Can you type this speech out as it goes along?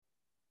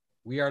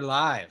We are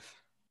live.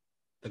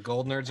 The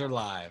Goldnerds are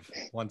live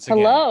once again.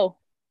 Hello,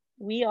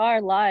 we are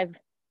live.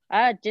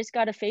 I just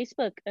got a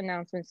Facebook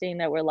announcement saying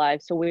that we're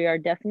live, so we are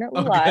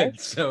definitely Oh, live. good.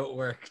 So it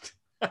worked.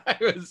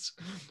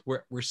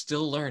 We're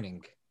still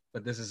learning,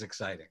 but this is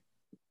exciting.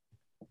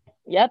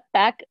 Yep,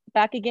 back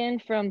again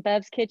from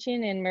Bev's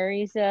kitchen in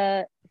Murray's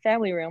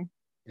family room.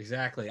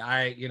 Exactly.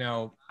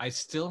 I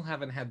still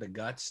haven't had the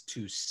guts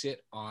to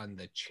sit on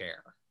the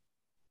chair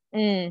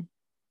Mm.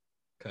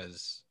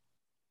 because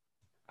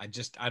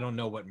I don't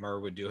know what Murr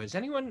would do. Has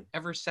anyone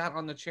ever sat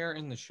on the chair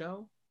in the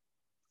show?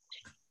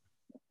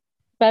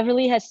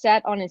 Beverly has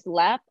sat on his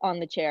lap on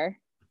the chair.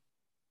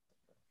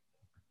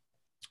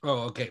 Oh,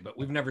 okay, but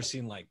we've never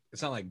seen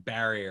it's not like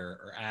Barry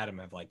or Adam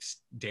have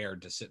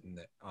dared to sit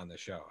on the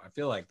show. I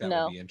feel like that would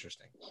No, be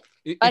interesting.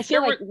 I If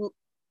feel there like were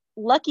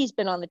Lucky's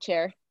been on the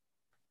chair.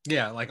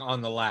 Yeah, like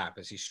on the lap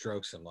as he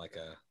strokes him like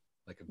a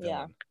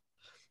Yeah, villain.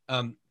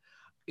 Um,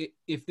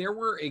 if there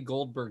were a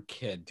Goldberg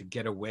kid to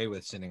get away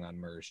with sitting on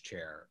Murr's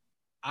chair,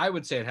 I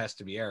would say it has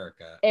to be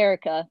Erica.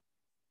 Erica.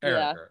 Yeah,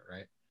 Erica,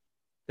 right?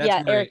 That's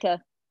yeah,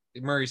 Erica.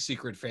 Murray's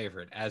secret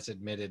favorite, as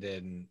admitted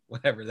in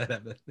whatever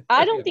that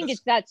I don't think episode.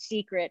 it's that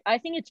secret. I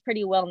think it's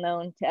pretty well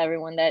known to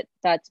everyone that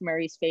that's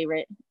Murray's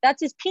favorite.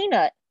 That's his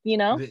peanut, you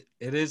know?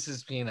 It is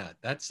his peanut.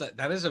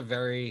 That is a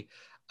very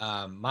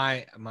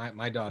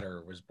my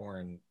daughter was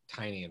born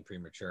tiny and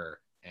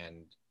premature,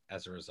 and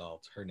as a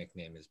result, her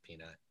nickname is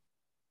Peanut.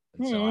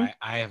 And so Hmm.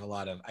 I have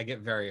I get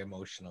very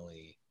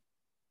emotionally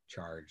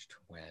charged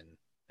when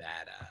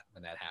that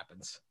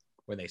happens,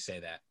 when they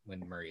say that, when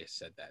Maria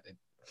said that,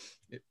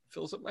 it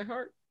fills up my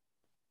heart.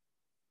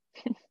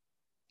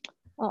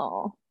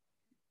 Oh.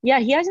 Yeah,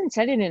 he hasn't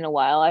said it in a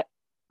while.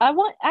 I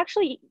want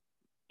actually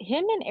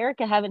him and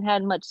Erica haven't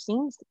had much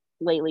scenes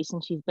lately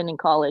since she's been in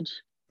college.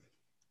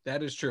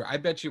 That is true. I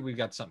bet you we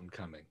got something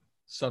coming,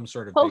 some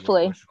sort of big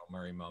Hopefully. emotional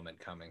Murray moment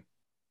coming.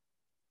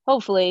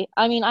 Hopefully.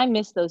 I mean, I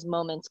miss those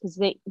moments because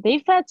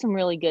they've had some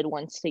really good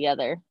ones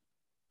together.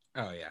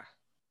 Oh yeah,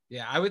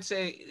 yeah. I would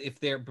say if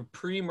they're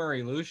pre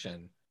Murray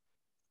Lucian,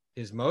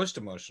 his most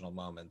emotional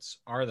moments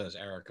are those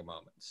Erica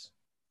moments.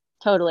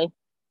 Totally.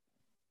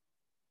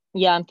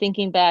 Yeah, I'm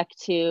thinking back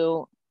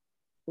to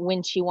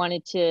when she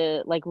wanted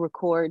to like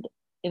record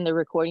in the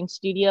recording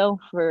studio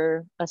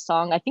for a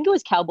song. I think it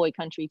was Cowboy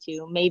Country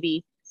too,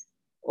 maybe,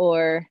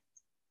 or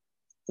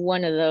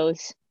one of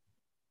those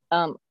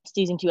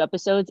season 2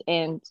 episodes,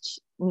 and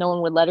no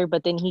one would let her,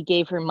 but then he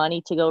gave her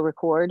money to go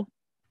record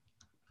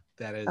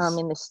That is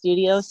in the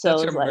studio. So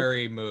such it a was like,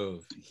 Murray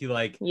move. He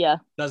yeah,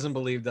 doesn't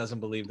believe, doesn't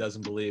believe,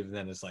 doesn't believe, and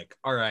then it's like,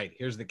 all right,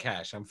 here's the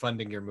cash. I'm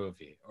funding your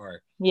movie,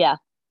 or yeah,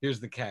 here's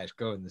the cash.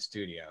 Go in the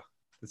studio.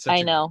 It's such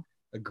I know.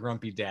 a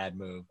grumpy dad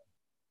move.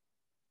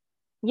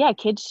 Yeah,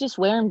 kids just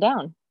wear him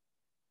down.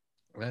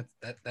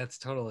 That's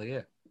totally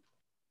it.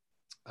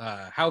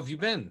 How have you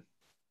been?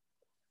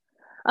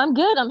 I'm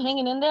good. I'm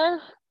hanging in there.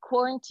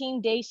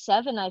 Quarantine day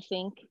 7, I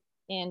think,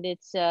 and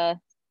it's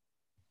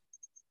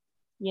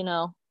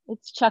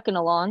it's chucking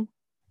along,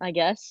 I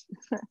guess.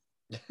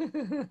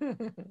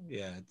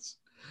 Yeah,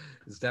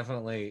 it's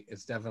definitely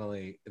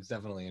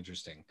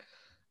interesting.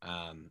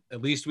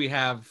 At least we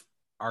have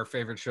our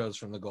favorite shows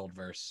from the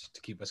Goldverse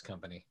to keep us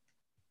company.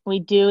 We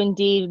do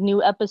indeed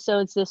new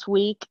episodes this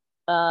week.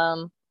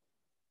 And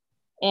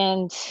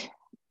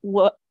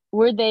what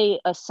were they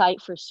a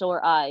sight for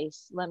sore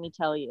eyes? Let me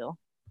tell you.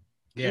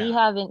 We Yeah.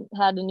 haven't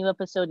had a new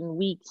episode in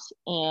weeks,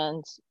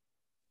 and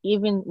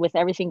even with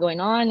everything going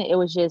on, it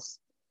was just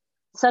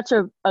such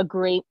a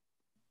great,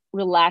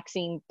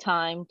 relaxing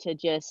time to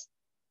just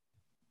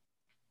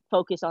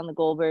focus on the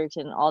Goldbergs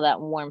and all that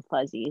warm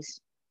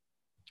fuzzies.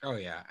 Oh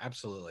yeah,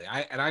 absolutely.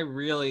 I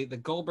really the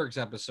Goldbergs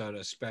episode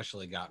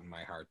especially got in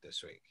my heart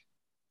this week.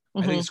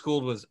 I think Hmm.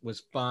 Schooled was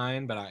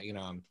fine, but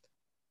I'm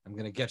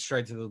gonna get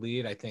straight to the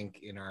lead. I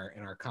think in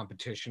our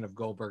competition of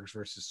Goldbergs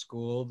versus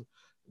Schooled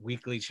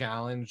weekly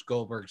challenge,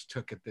 Goldbergs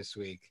took it this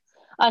week.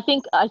 I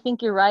think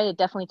you're right. It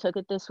definitely took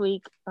it this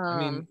week. I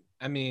mean,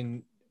 I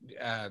mean,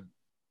 uh,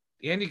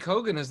 Andy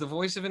Kogan is the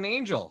voice of an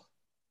angel.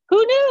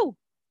 Who knew?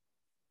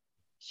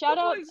 The Shout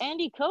out voice.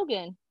 Andy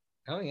Kogan.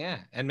 Oh yeah,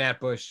 and Matt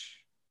Bush,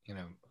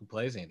 who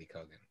plays Andy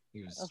Kogan.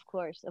 He was Of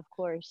course, of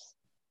course.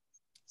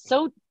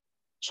 So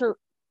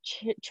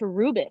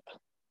cherubic.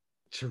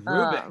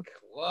 cherubic. Um,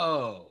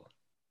 Whoa.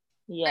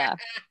 yeah,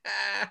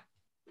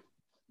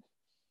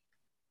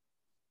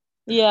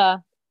 yeah.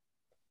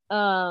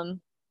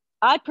 Um,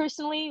 I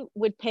personally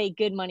would pay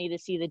good money to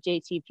see the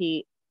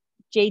JTP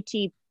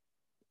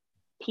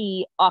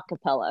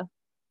acapella.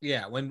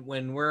 Yeah,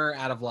 when we're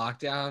out of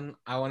lockdown,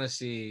 I want to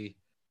see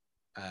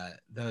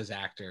those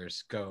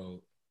actors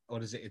go.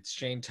 What is it? It's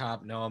Shane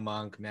Top, Noah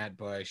Monk, Matt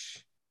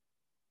Bush.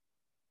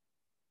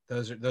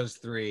 Those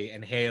three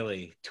and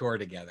Haley tour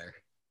together.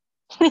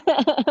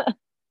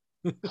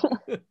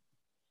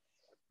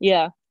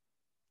 Yeah,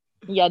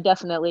 yeah,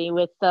 definitely.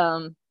 With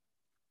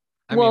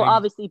I mean, well,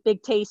 obviously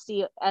Big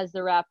Tasty as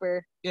the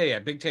rapper. yeah.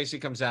 Big Tasty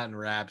comes out and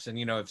raps, and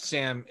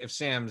if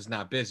Sam's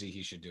not busy,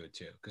 he should do it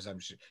too because I'm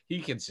sure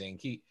he can sing.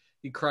 He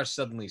crushed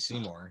Suddenly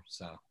Seymour,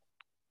 so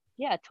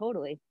Yeah,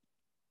 totally.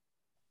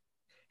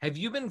 Have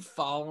you been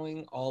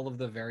following all of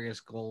the various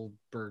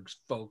Goldberg's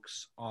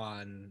folks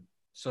on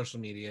social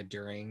media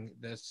during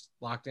this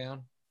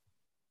lockdown?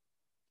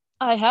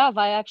 I have.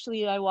 I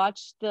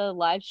watched the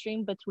live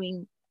stream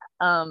between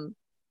AJ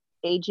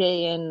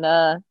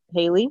and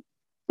Haley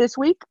this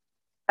week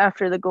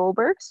after the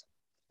Goldbergs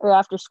or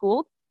after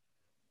school.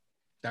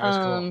 That was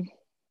cool.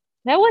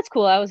 That was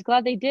cool. I was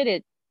glad they did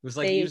it. It was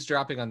like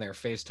eavesdropping on their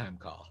FaceTime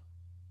call.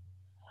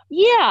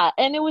 Yeah,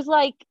 and it was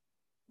like,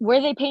 were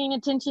they paying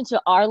attention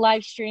to our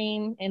live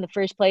stream in the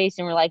first place?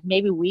 And we're like,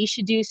 maybe we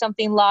should do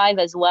something live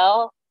as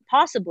well.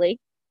 Possibly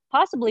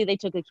they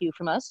took a cue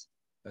from us.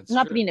 That's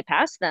not true. to mean to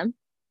pass them.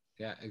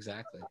 Yeah,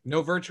 exactly.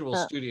 No virtual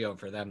studio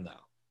for them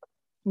though.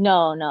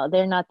 No,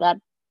 they're not that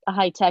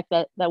high tech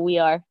that we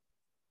are.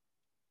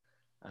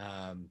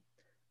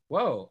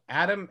 Whoa,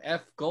 Adam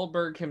F.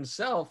 Goldberg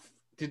himself.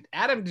 Is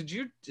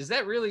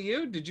that really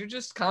you? Did you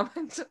just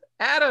comment?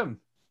 Adam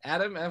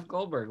F.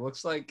 Goldberg.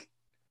 Looks like.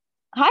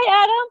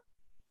 Hi,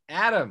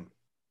 Adam,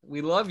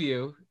 we love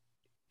you.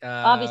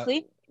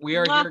 Obviously. We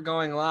are here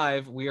going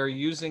live. We are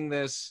using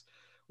this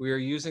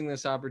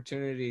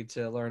opportunity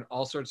to learn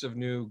all sorts of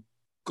new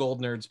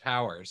Goldnerds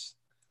powers.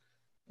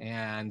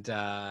 And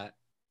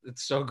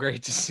it's so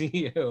great to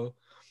see you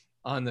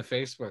on the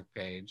Facebook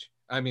page.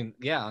 On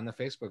the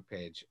Facebook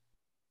page.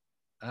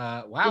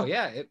 Wow,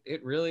 yeah,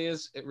 it really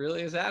is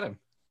Adam.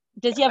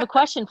 Does he have a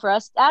question for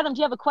us? Adam, do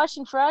you have a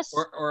question for us?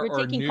 We're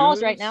taking news?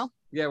 calls right now.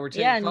 Yeah, we're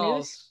taking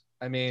calls. News.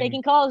 I mean,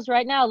 taking calls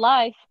right now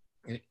live.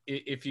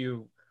 If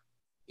you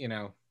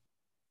know,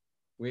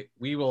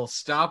 we will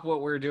stop what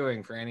we're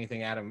doing for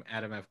anything Adam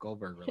F.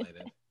 Goldberg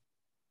related.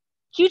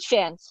 Huge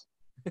fans.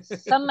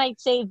 Some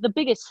might say the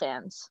biggest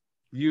fans.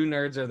 You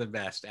nerds are the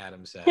best,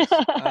 Adam says.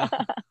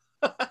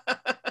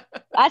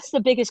 That's the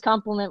biggest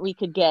compliment we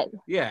could get.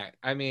 Yeah,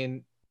 I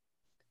mean,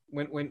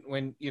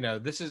 when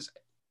this is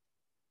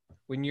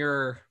when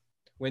you're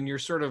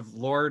sort of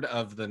lord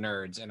of the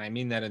nerds, and I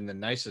mean that in the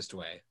nicest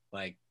way.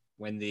 Like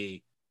when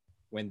the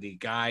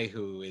guy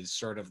who is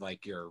sort of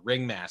like your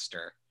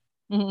ringmaster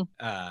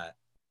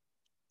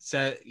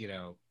said,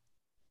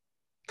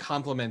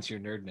 compliments your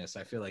nerdness,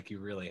 I feel like you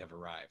really have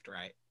arrived,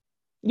 right?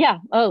 Yeah.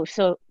 Oh,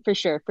 so for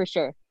sure.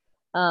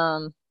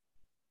 I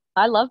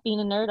love being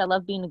a nerd. I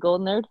love being a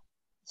gold nerd.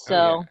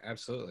 So yeah,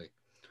 absolutely.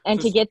 And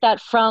to get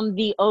that from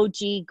the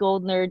OG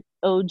gold nerd,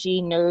 OG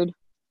nerd.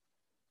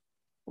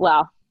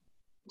 Wow.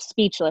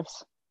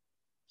 Speechless.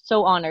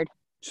 So honored.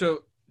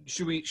 So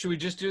should we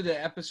just do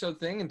the episode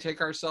thing and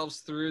take ourselves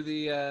through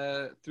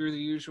the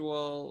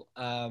usual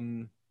yeah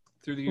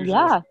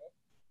show?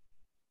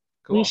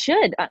 Cool. We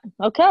should.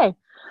 Okay.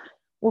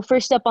 Well,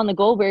 first up on the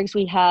Goldbergs,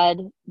 we had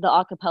the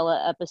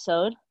acapella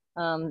episode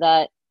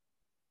that,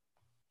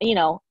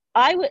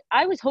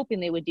 I was hoping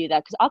they would do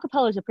that because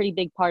acapella is a pretty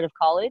big part of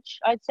college,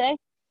 I'd say.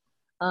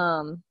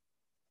 And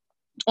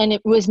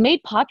it was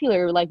made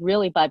popular, like,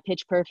 really by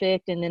Pitch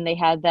Perfect. And then they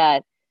had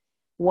that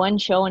one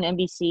show on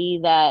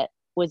NBC that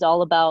was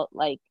all about,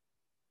 like,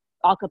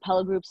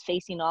 acapella groups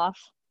facing off.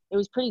 It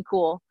was pretty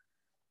cool.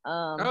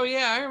 Oh,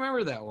 yeah, I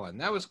remember that one.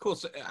 That was cool.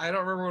 So I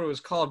don't remember what it was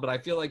called, but I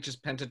feel like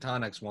just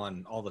Pentatonics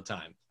won all the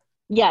time.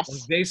 Yes.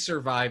 Like they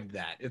survived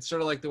that. It's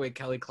sort of like the way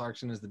Kelly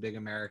Clarkson is the big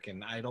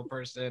American Idol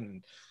person.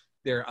 And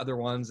there are other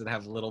ones that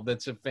have little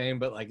bits of fame,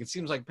 but like it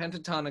seems like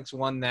Pentatonics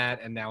won that.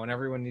 And now when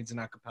everyone needs an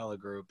acapella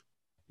group,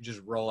 you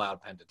just roll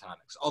out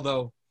Pentatonics.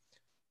 Although,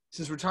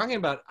 since we're talking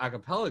about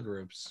acapella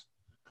groups,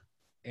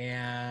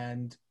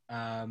 and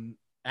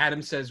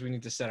Adam says we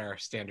need to set our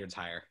standards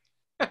higher.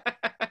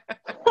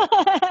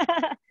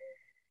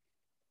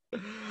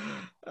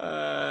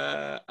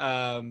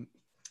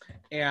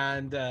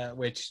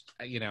 Which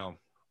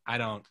I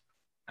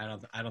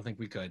don't think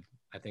we could.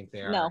 I think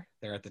they're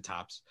at the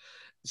tops.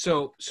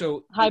 So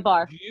high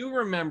bar. Do you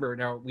remember?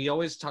 Now we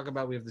always talk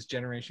about we have this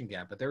generation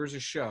gap, but there was a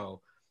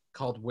show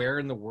called Where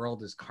in the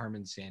World is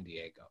Carmen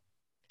Sandiego?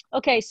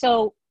 Okay,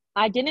 so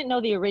I didn't know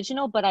the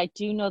original, but I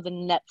do know the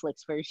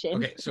Netflix version.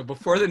 Okay, so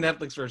before the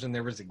Netflix version,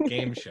 there was a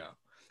game show.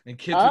 And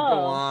kids would go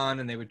on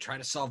and they would try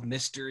to solve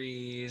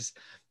mysteries.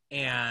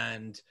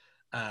 And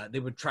they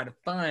would try to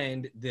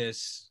find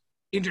this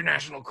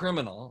international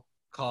criminal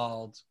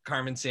called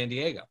Carmen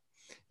Sandiego.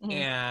 Mm-hmm.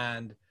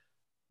 And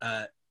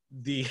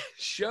the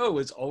show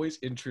was always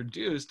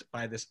introduced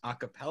by this a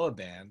cappella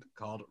band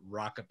called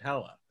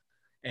Rockapella.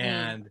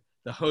 And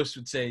the host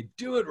would say,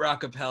 "Do it,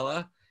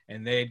 Rockapella."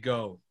 And they'd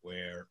go,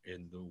 "Where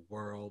in the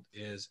world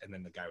is," and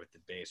then the guy with the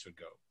bass would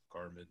go,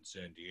 "Carmen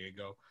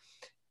Sandiego."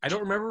 I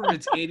don't remember if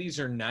it's 80s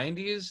or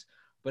 90s,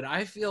 but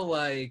I feel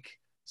like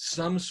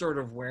some sort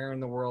of Where in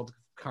the World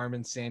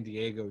Carmen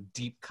Sandiego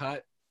deep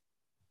cut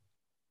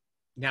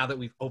now that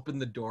we've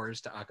opened the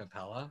doors to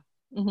acapella.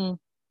 Mm-hmm.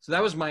 So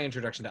that was my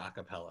introduction to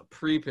acapella,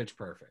 pre-Pitch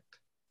Perfect.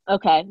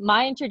 Okay.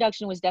 My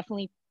introduction was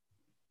definitely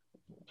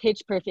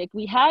Pitch Perfect.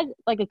 We had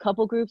like a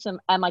couple groups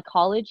at my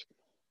college,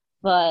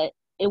 but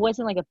it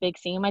wasn't like a big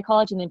thing in my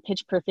college. And then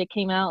Pitch Perfect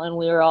came out and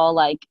we were all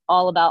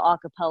about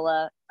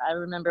acapella. I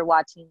remember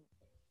watching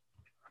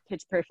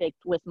Pitch Perfect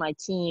with my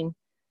team.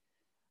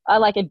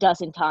 like a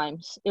dozen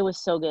times. It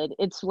was so good.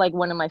 It's like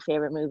one of my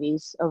favorite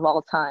movies of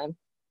all time.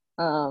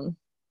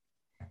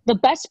 The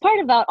best part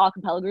about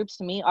acapella groups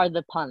to me are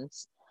the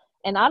puns.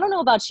 And I don't know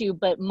about you,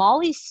 but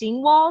Molly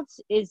Singwald's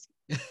is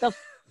the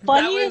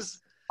That was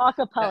funniest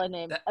acapella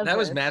name that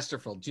was ever.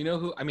 masterful. Do you know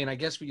who? I mean, I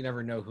guess we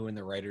never know who in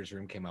the writers'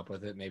 room came up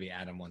with it. Maybe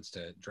Adam wants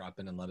to drop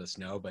in and let us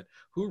know. But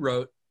who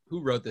wrote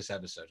this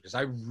episode? Because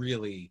I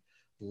really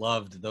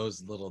loved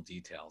those little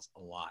details a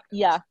lot.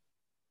 Yeah,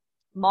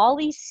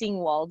 Molly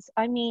Singwald's.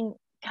 I mean,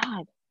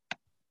 God,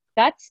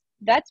 that's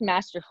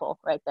masterful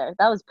right there.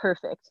 That was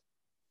perfect.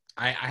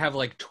 I have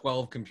like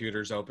 12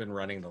 computers open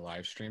running the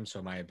live stream,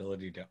 so my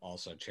ability to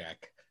also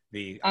check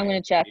I'm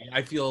gonna check.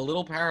 I feel a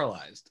little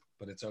paralyzed,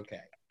 but it's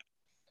okay.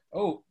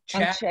 Oh,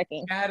 I'm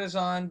checking. Chad is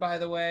on, by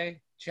the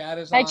way. Chad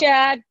is Hi, on.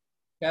 Chad.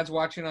 Chad's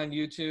watching on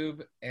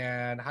YouTube,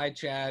 and hi,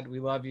 Chad. We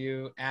love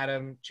you.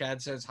 Adam,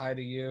 Chad says hi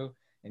to you,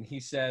 and he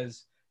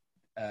says,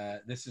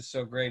 this is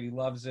so great. He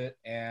loves it,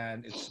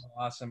 and it's so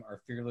awesome.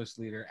 Our fearless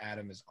leader,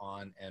 Adam, is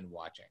on and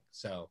watching.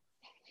 So,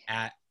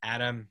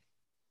 Adam,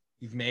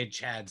 you've made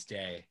Chad's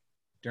day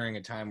during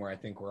a time where I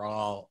think we're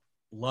all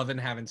loving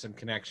having some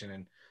connection,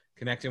 and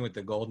connecting with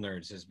the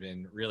Goldnerds has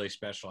been really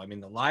special. I mean,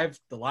 the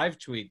live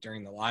tweet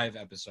during the live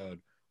episode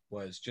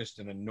was just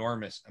an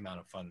enormous amount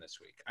of fun this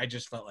week. I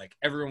just felt like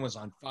everyone was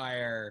on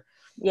fire.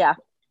 Yeah.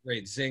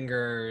 Great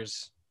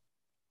zingers.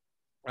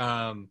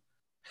 All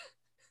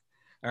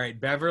right,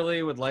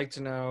 Beverly would like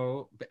to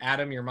know,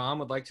 Adam, your mom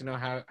would like to know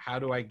how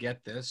do I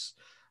get this?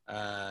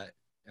 And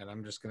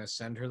I'm just going to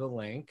send her the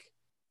link.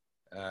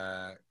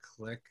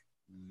 Click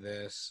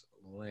this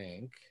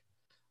link.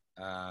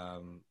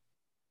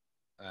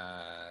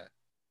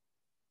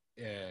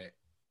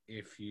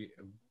 If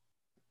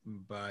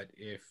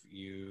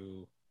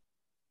you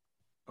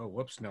oh,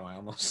 whoops, no, I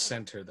almost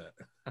sent her the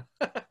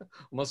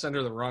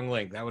wrong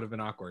link. That would have been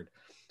awkward.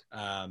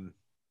 I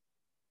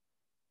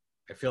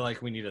feel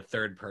like we need a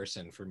third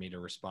person for me to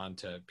respond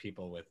to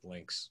people with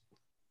links.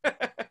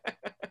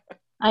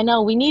 I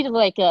know we need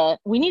a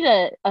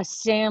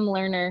Sam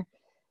Lerner,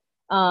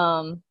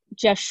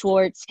 Jeff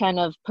Schwartz kind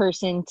of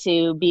person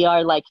to be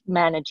our like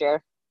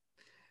manager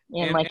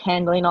and like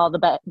handling all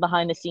the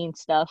behind the scenes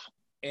stuff.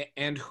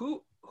 And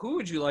who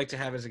would you like to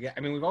have as a guest?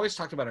 I mean, we've always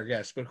talked about our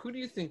guests, but who do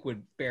you think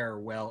would fare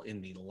well in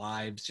the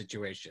live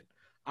situation?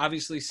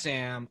 Obviously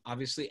Sam,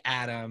 obviously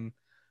Adam.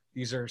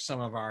 These are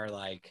some of our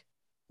like,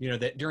 you know,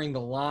 that during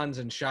the Lons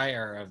and Shy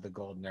era of the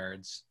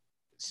Goldnerds,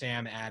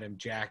 Sam, Adam,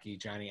 Jackie,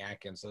 Johnny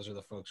Atkins, those are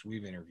the folks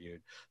we've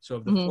interviewed. So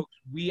of the folks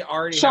we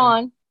already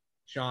Sean. have,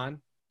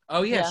 Sean.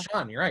 Oh yeah,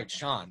 Sean, you're right.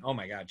 Sean. Oh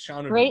my God.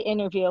 Sean would great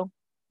interview.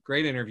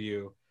 Great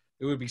interview.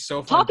 It would be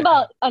so fun. Talk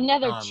about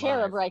another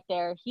cherub right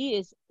there. He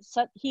is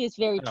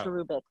very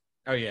cherubic.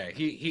 Oh yeah,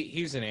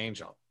 he's an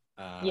angel.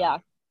 Yeah.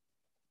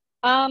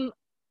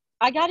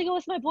 I got to go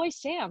with my boy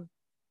Sam,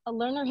 a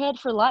learner head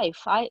for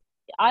life. I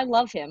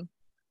love him.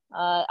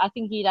 I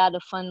think he'd add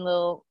a fun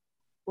little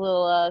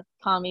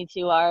comedy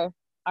to our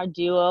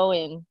duo,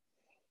 and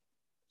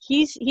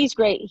he's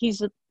great.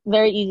 He's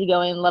very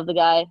easygoing. Love the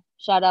guy.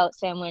 Shout out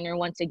Sam Lerner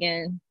once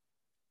again.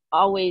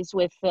 Always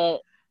with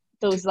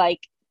those like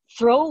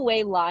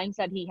throwaway lines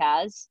that he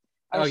has.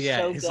 Oh yeah,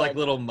 so his good. like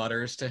little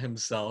mutters to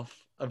himself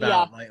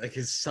about like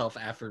his self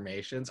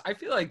affirmations. I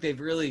feel like they've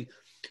really,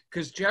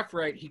 because Jeff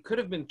Wright, he could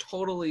have been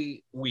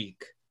totally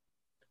weak,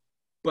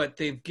 but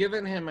they've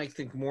given him, I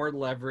think, more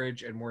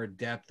leverage and more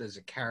depth as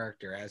a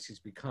character as he's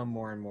become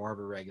more and more of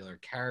a regular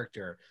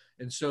character.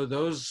 And so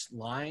those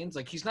lines,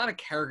 like he's not a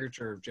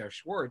caricature of Jeff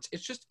Schwartz.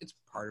 It's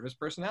part of his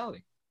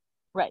personality.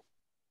 Right.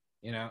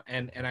 You know,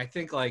 and I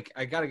think like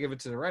I got to give it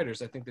to the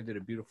writers. I think they did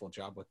a beautiful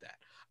job with that.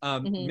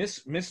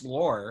 Miss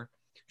Lore,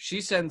 she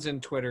sends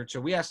in Twitter.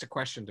 So we asked a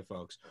question to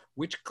folks: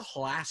 which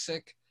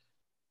classic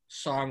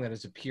song that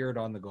has appeared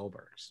on the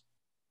Goldbergs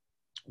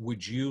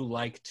would you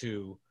like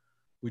to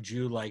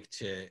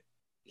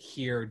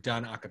hear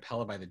done a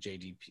cappella by the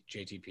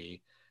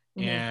JTP?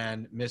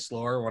 And Miss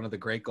Lore, one of the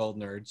great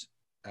Goldnerds,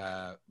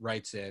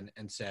 writes in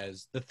and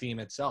says the theme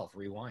itself,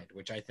 Rewind,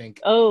 which I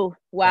think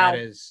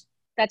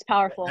that's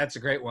powerful. That's a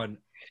great one.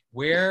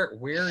 Where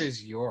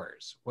is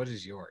yours? What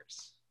is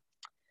yours?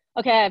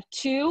 Okay, I have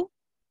two.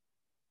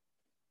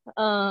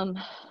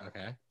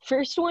 Okay.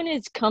 First one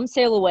is Come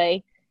Sail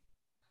Away.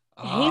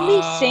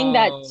 Haley sang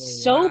that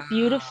so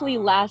beautifully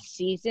last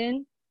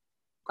season.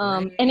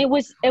 And it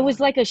was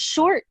like a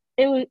short,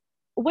 it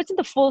wasn't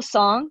the full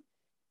song.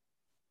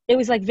 It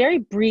was like very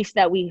brief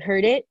that we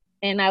heard it.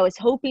 And I was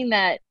hoping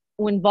that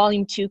when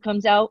volume 2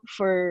 comes out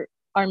for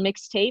our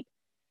mixtape,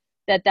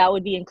 that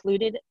would be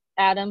included.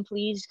 Adam,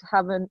 please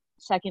have a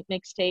second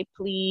mixtape,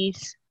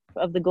 please,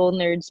 of the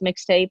Goldnerds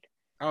mixtape.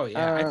 Oh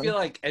yeah, I feel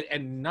like,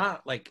 and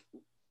not like,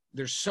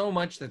 there's so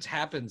much that's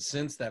happened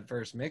since that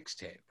first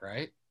mixtape,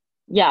 right?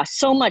 Yeah,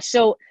 so much.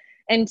 So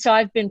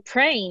I've been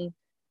praying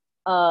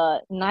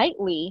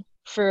nightly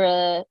for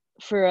a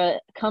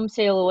Come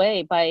Sail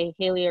Away by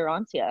Haley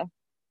Arantia.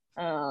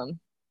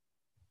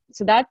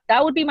 So that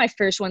would be my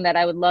first one that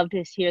I would love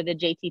to hear the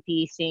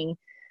JTP sing.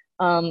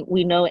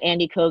 We know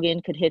Andy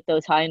Cogan could hit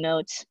those high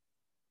notes.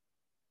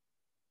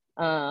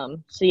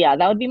 So yeah,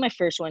 that would be my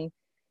first one.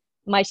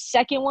 My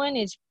second one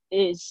is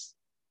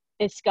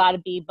it's got to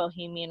be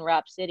Bohemian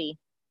Rhapsody.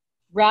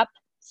 Rap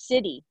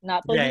City,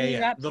 not Bohemian The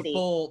Rhapsody.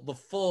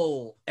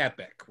 full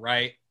epic,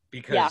 right? Yeah,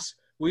 Because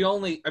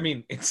I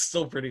mean, it's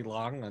still pretty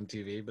long on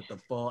TV, but the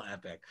full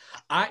epic.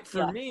 For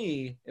yeah.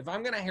 me, if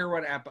I'm gonna hear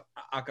what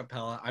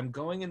acapella, I'm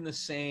going in the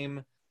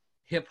same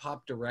hip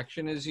hop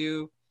direction as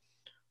you.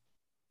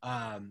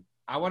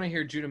 I want to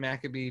hear Judah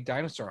Maccabee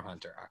Dinosaur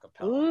Hunter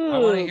acapella. I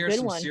want to Ooh, hear good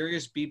some one.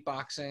 serious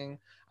beatboxing.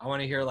 I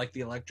want to hear like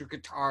the electric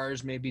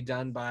guitars maybe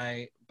done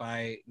by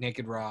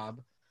Naked Rob,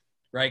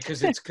 right?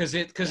 Because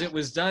it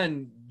was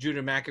done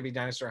Judah Maccabee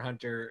Dinosaur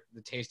Hunter,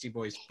 the Tasty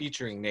Boys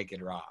featuring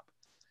Naked Rob,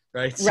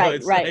 right? So Right,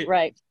 it's right, like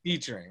right.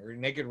 featuring or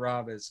Naked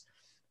Rob is,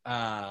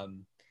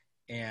 and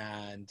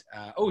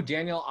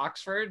Danielle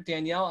Oxford,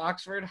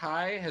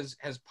 hi,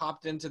 has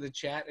popped into the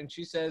chat and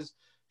she says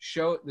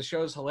the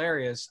show's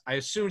hilarious. I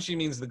assume she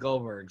means the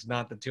Goldbergs,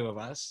 not the two of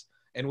us,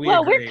 and we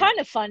Well, we're agree. kind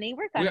of funny.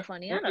 We're kind of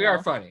funny. I don't We are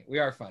know. funny. We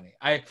are funny.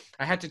 I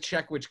had to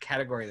check which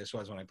category this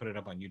was when I put it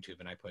up on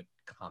YouTube, and I put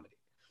comedy.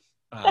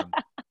 Um,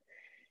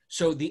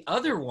 so the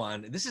other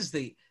one, this is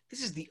the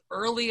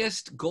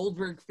earliest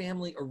Goldberg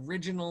family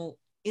original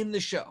in the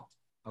show.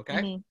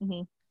 Okay,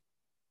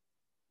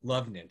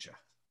 Love Ninja.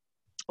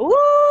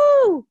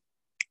 Ooh,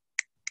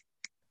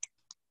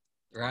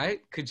 Right?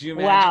 Could you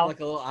imagine wow. like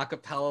a little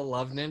acapella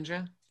Love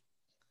Ninja?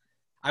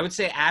 I would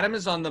say Adam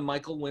is on the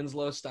Michael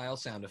Winslow style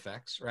sound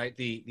effects, right?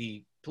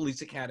 The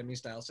Police Academy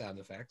style sound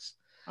effects.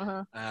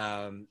 Uh-huh.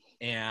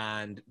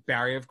 And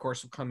Barry, of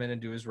course, will come in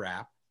and do his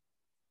rap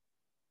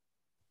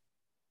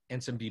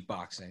and some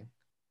beatboxing.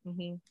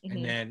 And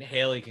then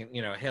Haley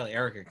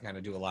Erica can kind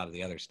of do a lot of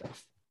the other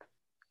stuff.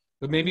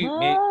 But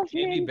Love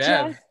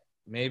Ninja.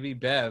 maybe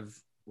Bev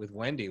with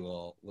Wendy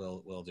will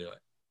do it.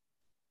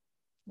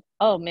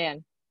 Oh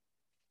man,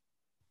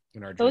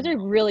 In our those dream are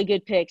world. really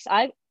good picks.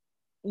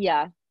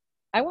 Yeah,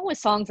 I went with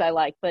songs I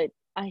like, but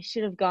I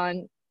should have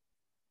gone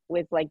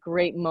with like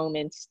great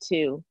moments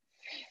too.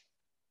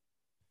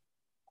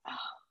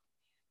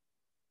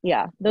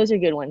 Yeah, those are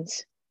good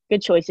ones.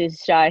 Good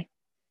choices, Shy.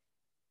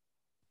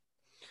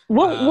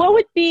 What Um,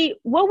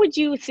 what would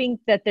you think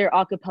that their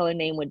acapella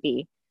name would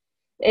be?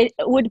 It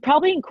would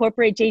probably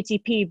incorporate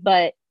JTP,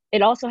 but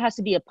it also has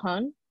to be a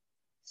pun.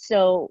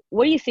 So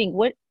what do you think?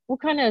 What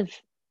kind of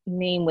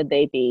name would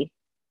they be?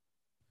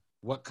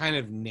 what kind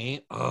of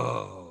name?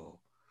 Oh,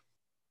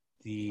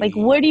 Like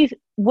the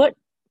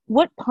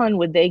what pun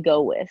would they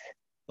go with?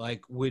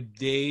 like would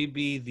they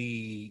be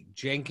the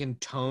Jenkin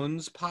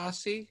Tones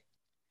posse?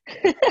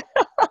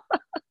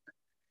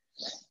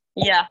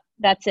 Yeah,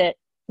 that's it.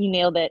 You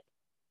nailed it.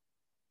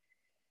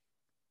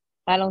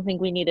 I don't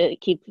think we need to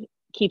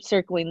keep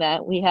circling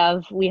that. We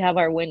have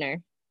our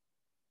winner.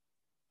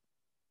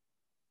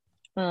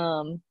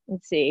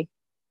 Let's see.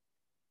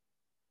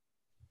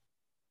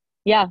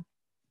 Yeah,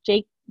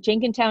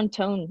 Jenkin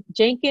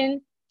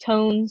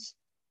Tones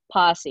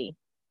posse.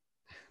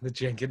 The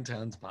Jenkin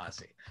Tones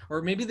posse.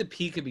 Or maybe the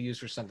P could be used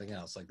for something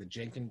else, like the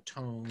Jenkin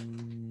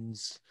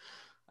Tones.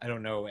 I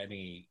don't know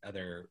any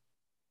other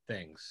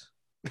things.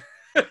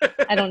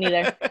 I don't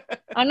either.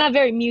 I'm not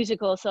very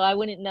musical, so I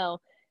wouldn't know.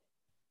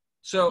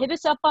 So Hit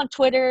us up on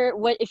Twitter.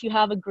 What if you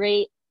have a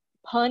great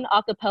pun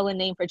acapella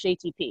name for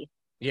JTP?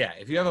 yeah,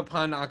 if you have a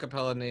pun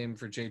acapella name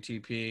for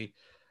JTP,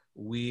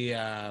 we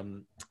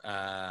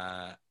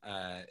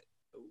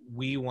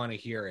want to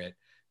hear it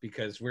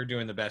because we're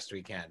doing the best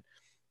we can.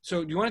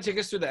 So, do you want to take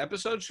us through the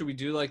episode? Should we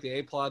do like the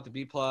A plot, the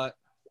B plot?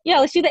 Yeah,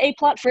 let's do the A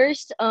plot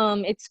first.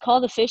 It's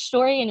called The Fish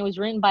Story, and it was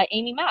written by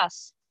Amy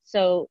Mass.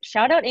 So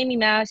shout out Amy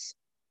Mass.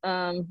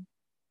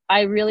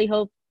 I really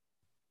hope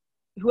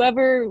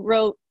whoever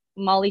wrote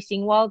Molly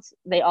Singwald's,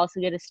 they also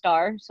get a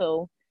star.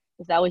 So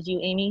if that was you,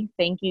 Amy,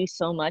 thank you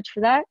so much for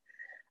that.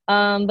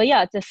 But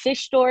yeah, it's a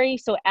fish story.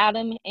 So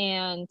Adam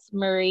and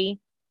Murray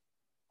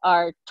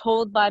are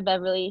told by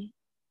Beverly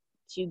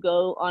to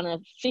go on a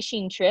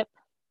fishing trip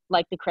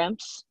like the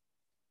Kremps.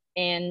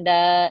 And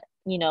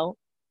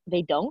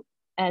they don't,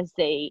 as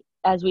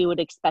we would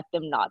expect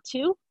them not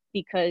to,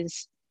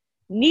 because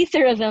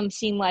neither of them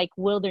seem like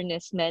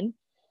wilderness men.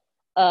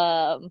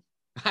 I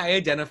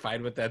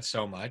identified with that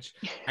so much.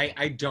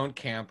 I don't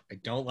camp. I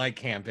don't like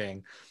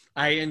camping.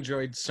 I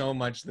enjoyed so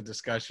much the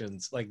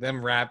discussions, like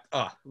them rap.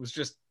 Oh, it was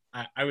just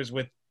I was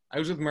with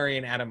Murray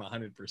and Adam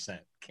 100%.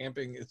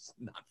 Camping is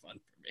not fun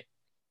for me.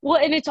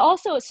 Well, and it's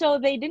also, so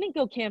they didn't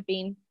go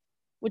camping,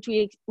 which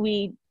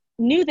we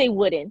knew they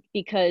wouldn't,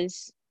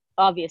 because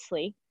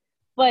obviously.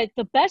 But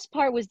the best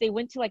part was they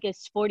went to like a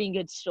sporting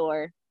goods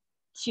store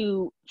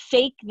to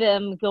fake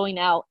them going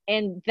out,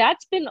 and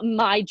that's been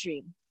my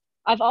dream.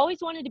 I've always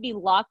wanted to be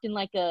locked in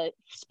like a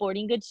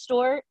sporting goods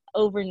store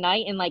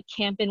overnight and like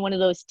camp in one of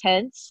those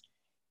tents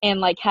and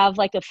like have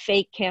like a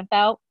fake camp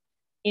out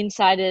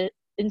inside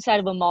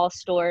of a mall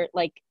store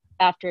like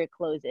after it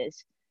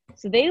closes.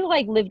 So they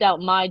like lived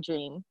out my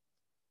dream.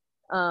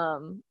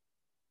 Um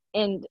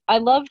and I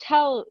loved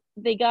how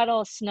they got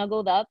all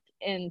snuggled up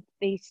and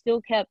they still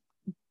kept,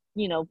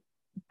 you know,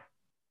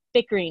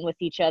 bickering with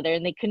each other,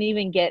 and they couldn't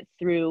even get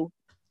through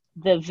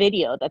the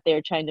video that they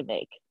were trying to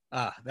make.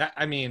 That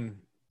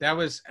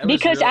was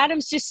because really...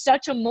 Adam's just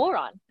such a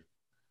moron.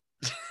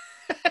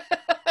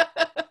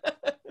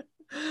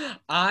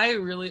 I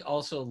really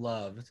also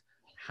loved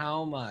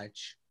how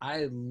much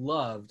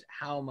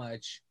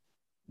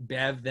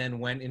Bev then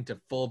went into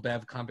full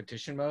Bev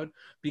competition mode,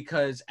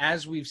 because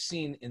as we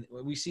see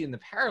in the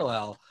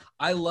parallel,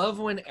 I love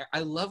when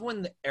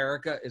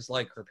Erica is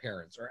like her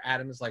parents, or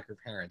Adam is like her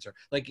parents, or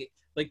like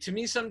to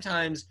me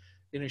sometimes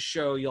in a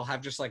show you'll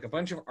have just like a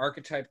bunch of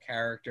archetype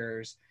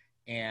characters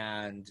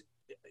and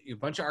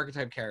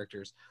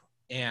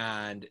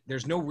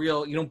there's no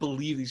real, you don't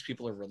believe these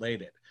people are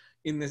related.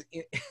 In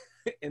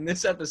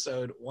this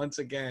episode, once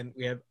again,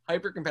 we have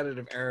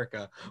hyper-competitive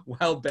Erica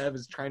while Bev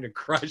is trying to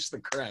crush the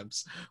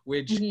Krebs,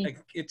 which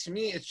to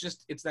me,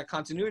 it's that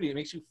continuity. It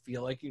makes you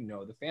feel like you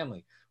know the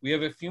family. We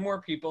have a few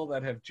more people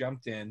that have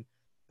jumped in.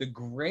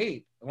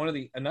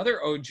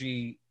 Another OG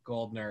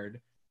Gold Nerd,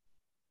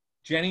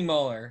 Jenny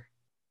Muller.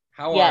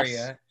 How are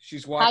you?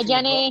 She's watching. Hi,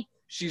 Jenny.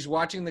 She's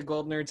watching the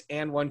Gold Nerds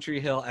and One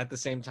Tree Hill at the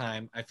same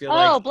time. I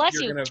feel bless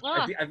you.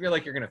 I feel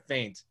like you're gonna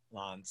faint,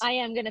 Lons. I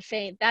am gonna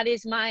faint.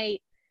 That's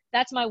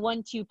my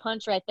 1-2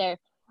 punch right there.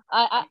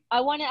 I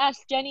want to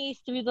ask Jenny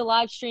through the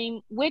live stream,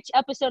 which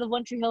episode of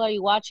One Tree Hill are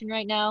you watching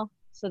right now,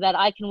 so that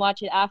I can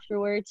watch it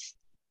afterwards?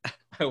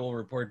 I will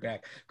report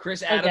back.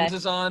 Chris Adams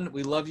is on.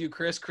 We love you,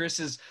 Chris. Chris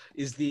is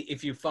the,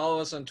 if you follow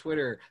us on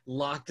Twitter,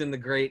 locked in the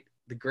great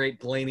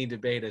Blaney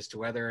debate as to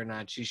whether or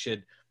not she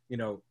should,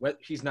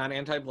 he's not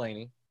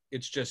anti-Blaney.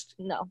 It's just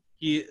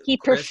he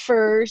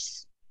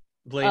prefers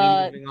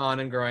Blaney moving on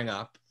and growing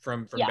up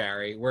from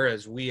Barry,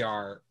 whereas we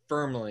are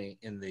firmly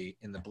in the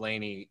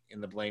Blaney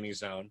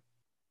zone.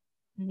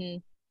 Mm-hmm.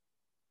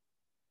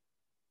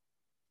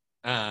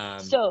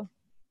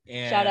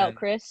 Shout out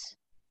Chris.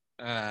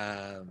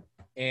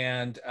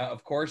 And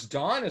of course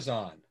Dawn is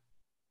on.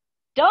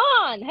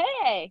 Dawn,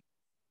 hey.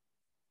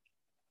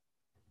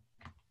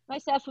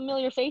 Nice to have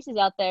familiar faces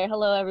out there.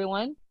 Hello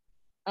everyone.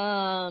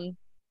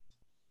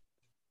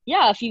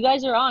 Yeah, if you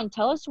guys are on,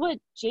 tell us what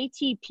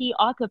JTP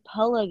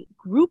acapella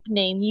group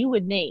name you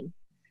would name.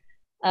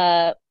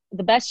 The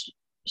best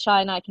Shy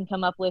and I can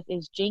come up with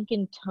is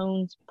Jenkin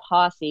Tones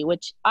Posse,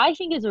 which I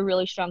think is a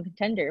really strong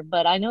contender,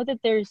 but I know that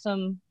there's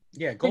some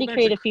pretty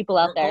creative people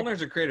out there.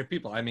 Goldnerds are creative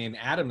people. I mean,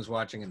 Adam's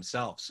watching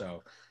himself,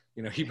 so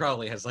he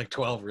probably has like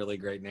 12 really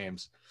great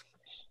names.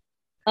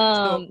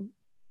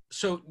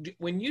 So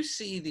when you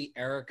see the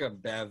Erica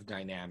Bev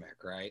dynamic,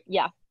 right?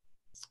 Yeah.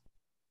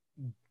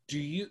 Do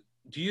you?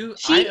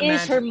 She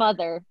is her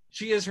mother.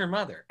 She is her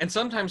mother, and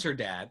sometimes her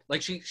dad.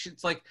 Like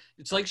it's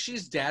like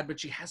she's dad, but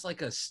she has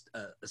like a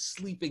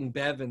sleeping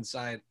Bev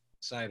inside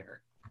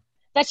her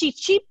that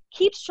she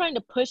keeps trying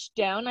to push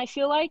down. I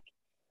feel like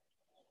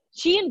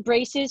she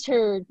embraces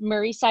her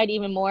Murray side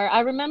even more. I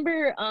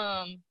remember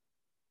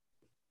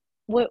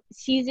what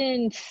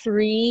season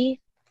 3,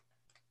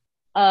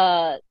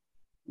 the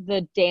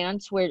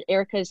dance where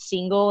Erica's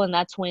single, and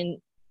that's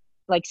when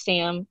like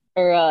Sam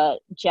or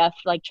Jeff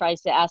like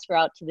tries to ask her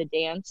out to the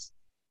dance,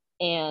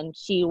 and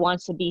she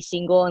wants to be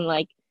single, and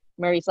like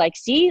Murray's like,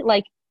 see,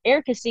 like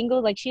Erica's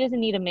single, like she doesn't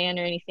need a man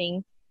or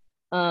anything.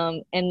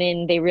 And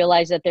then they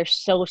realize that they're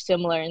so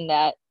similar in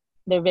that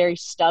they're very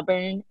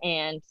stubborn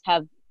and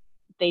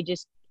they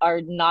just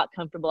are not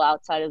comfortable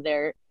outside of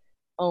their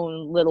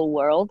own little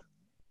world.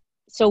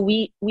 So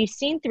we've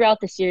seen throughout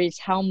the series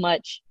how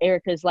much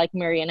Erica's like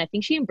Murray, and I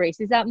think she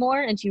embraces that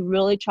more, and she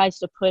really tries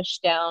to push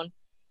down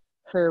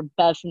her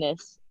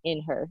Bevness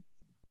in her.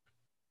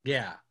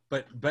 Yeah,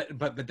 but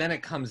then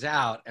it comes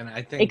out, and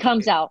I think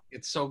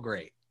it's so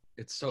great.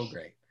 It's so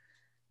great.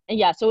 And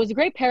yeah, so it was a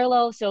great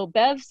parallel. So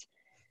Bev's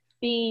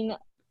being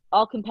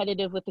all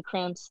competitive with the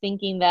Crimps,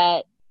 thinking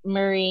that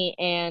Murray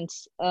and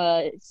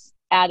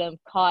Adam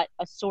caught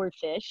a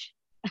swordfish,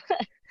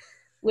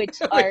 which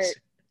are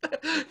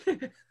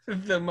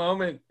the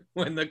moment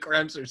when the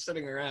Crimps are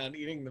sitting around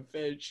eating the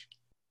fish.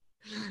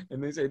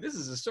 And they say, this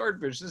is a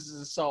swordfish, this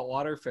is a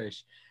saltwater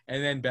fish.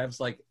 And then Bev's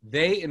like,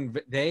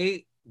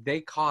 they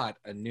caught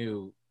a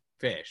new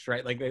fish,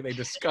 right? Like they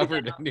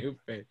discovered a new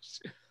fish.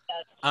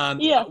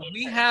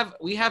 We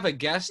have a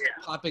guest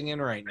popping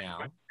in right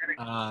now.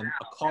 A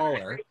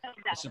caller,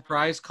 a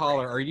surprise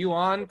caller. Are you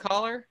on,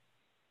 caller?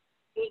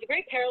 It was a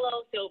great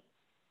parallel. So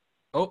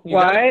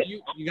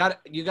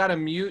you gotta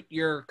mute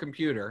your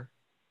computer.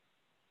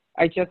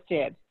 I just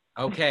did.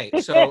 Okay,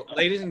 so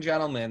ladies and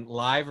gentlemen,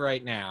 live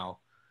right now,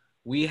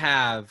 we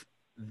have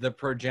the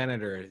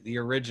progenitor, the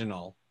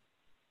original,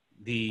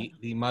 the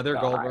Mother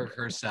Goldberg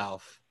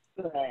herself.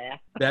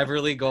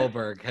 Beverly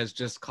Goldberg has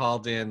just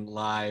called in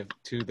live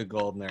to the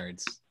Gold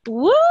Nerds.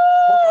 Woo!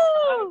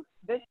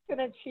 This is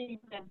an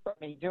achievement for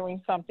me,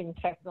 doing something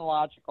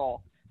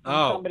technological.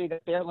 Somebody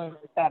that barely knows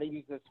how to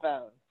use his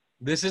phone.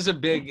 This is a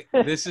big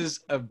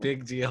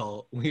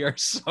deal. We are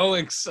so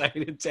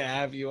excited to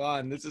have you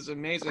on. This is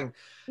amazing.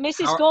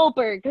 Mrs.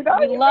 Goldberg,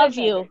 we love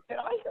you.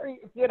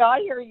 Did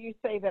I hear you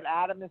say that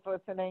Adam is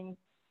listening?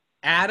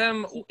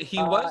 Adam, he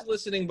was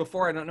listening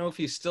before. I don't know if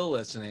he's still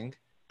listening,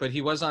 but he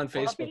was on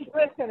Well, Facebook. if he's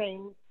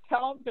listening,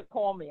 tell him to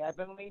call me. I've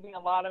been leaving a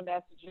lot of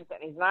messages, and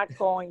he's not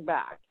calling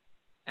back.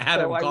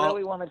 Adam, so I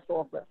really want to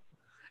talk with him.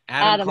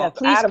 Adam, call,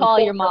 please Adam, call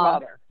your mom.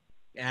 mother.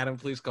 Adam,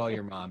 please call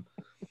your mom.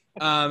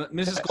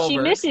 Mrs. Goldberg. She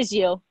misses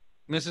you.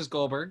 Mrs.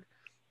 Goldberg.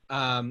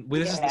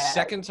 This is the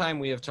second time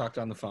we have talked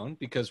on the phone,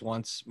 because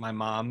once my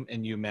mom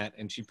and you met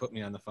and she put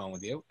me on the phone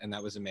with you, and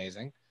that was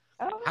amazing.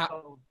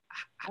 Oh.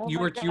 You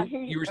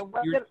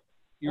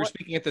were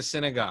speaking at the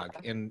synagogue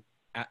in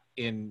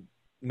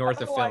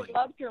north of Philly. I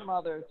loved your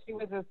mother. She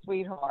was a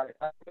sweetheart,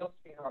 a real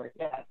sweetheart.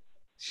 Yes.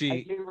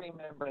 I do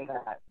remember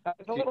that. I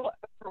was a little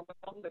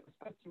overwhelmed. It was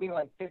supposed to be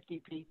like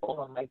 50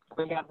 people, and like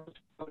 3 hours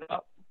showed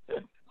up.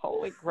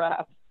 Holy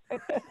crap.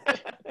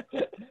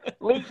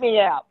 Leave me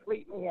out.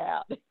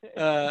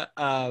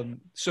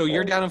 So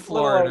you're down in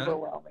Florida.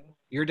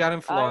 You're down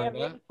in Florida.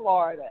 I am in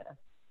Florida.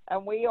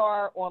 And we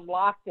are on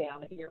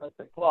lockdown here at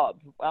the club.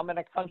 I'm in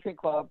a country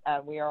club,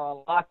 and we are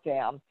on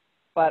lockdown.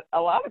 But a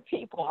lot of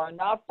people are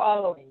not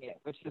following it,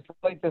 which is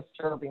really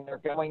disturbing. They're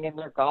going in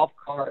their golf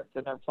carts,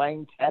 and they're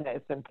playing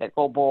tennis and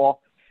pickleball.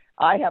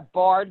 I have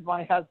barred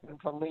my husband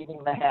from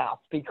leaving the house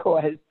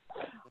because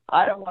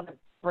I don't want to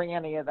bring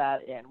any of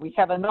that in. We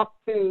have enough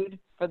food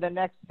for the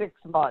next 6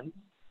 months.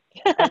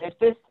 And if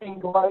this thing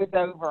blows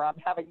over, I'm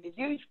having a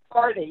huge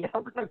party.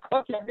 I'm going to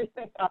cook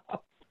everything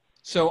up.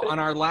 So on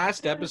our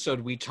last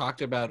episode, we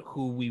talked about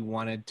who we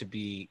wanted to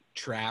be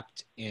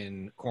trapped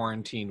in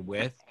quarantine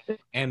with.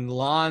 And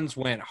Lons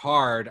went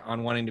hard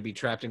on wanting to be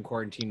trapped in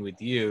quarantine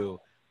with you,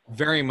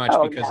 very much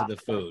because of the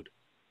food.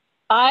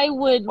 I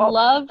would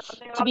love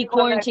to be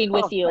quarantined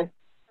with you.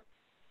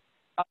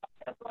 I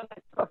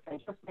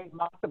just made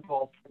matzo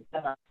balls for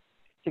dinner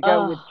to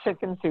go with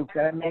chicken soup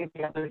that I made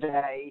the other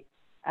day.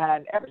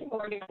 And every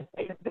morning I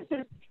say,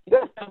 you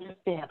have to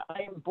understand,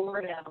 I am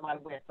bored out of my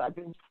wits. I've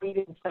been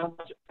tweeting so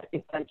much,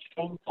 it's like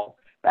shameful.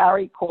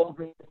 Barry called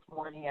me this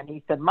morning and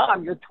he said,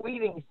 Mom, you're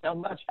tweeting so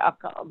much. How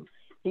come?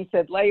 He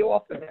said, lay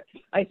off of it.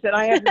 I said,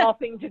 I have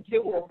nothing to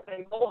do all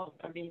day long.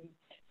 I mean,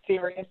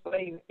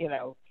 seriously, I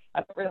don't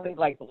really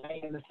like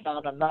laying in the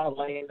sun. I'm not a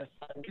lay in the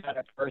sun kind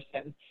of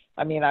person.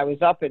 I mean, I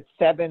was up at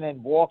 7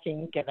 and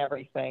walking and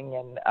everything.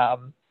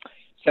 And,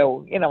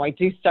 so, I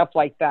do stuff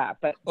like that.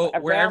 But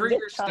wherever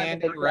you're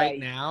standing right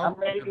now,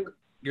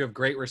 you have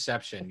great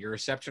reception. Your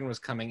reception was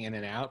coming in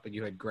and out, but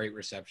you had great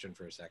reception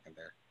for a second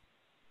there.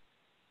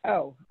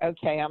 Oh,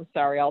 okay. I'm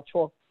sorry. I'll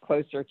talk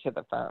closer to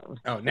the phone.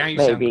 Oh, now you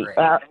sound great.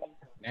 Now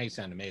you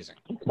sound amazing.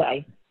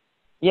 Okay.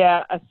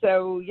 Yeah.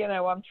 So,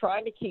 I'm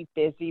trying to keep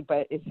busy,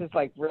 but it's just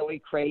like really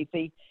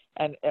crazy.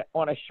 And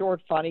on a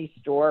short, funny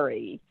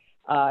story,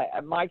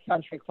 at my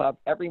country club,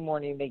 every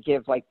morning they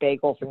give like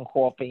bagels and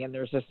coffee, and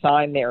there's a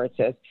sign there. It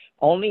says,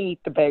 only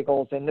eat the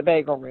bagels in the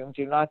bagel room.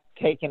 Do not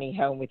take any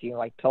home with you,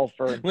 like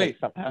pilfer and take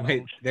something home.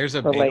 Wait, there's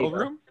a bagel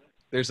room?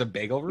 There's a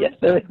bagel room? Yes,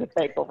 there is a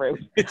bagel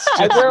room. It's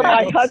just where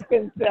bagels. my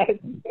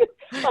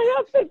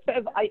husband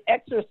says I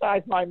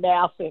exercise my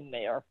mouth in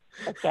there.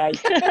 Okay.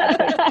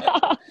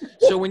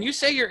 So when you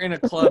say you're in a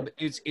club,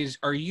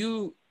 are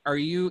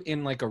you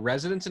in like a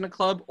residence in a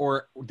club,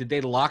 or did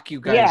they lock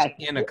you guys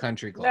in a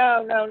country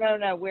club?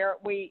 No.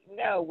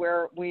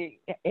 We're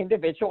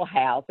individual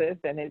houses,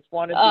 and it's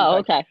one of these.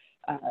 Okay.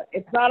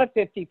 It's not a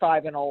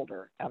 55 and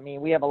older. I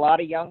mean, we have a lot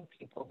of young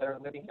people that are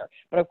living here.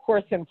 But of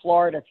course, in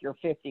Florida, if you're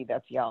 50,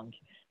 that's young.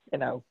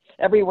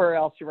 Everywhere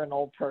else you're an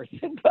old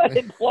person, but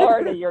in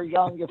Florida, you're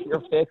young if you're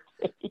 50.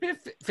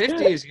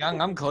 50 is young.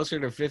 I'm closer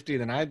to 50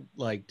 than I'd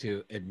like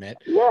to admit.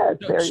 Yes.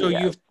 So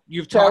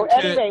you've talked to.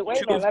 Anyway,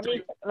 wait a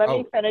minute. Let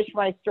me finish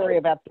my story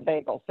about the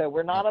bagels. So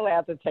we're not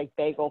allowed to take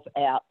bagels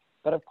out,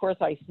 but of course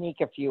I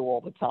sneak a few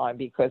all the time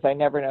because I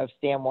never know if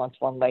Stan wants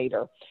one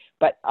later.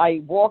 But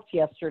I walked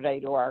yesterday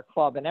to our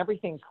club and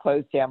everything's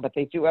closed down, but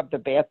they do have the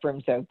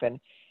bathrooms open,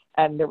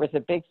 and there was a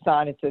big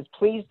sign that says,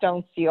 "Please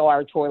don't steal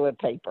our toilet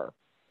paper."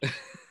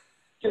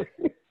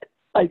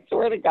 I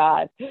swear to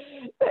God,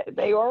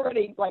 they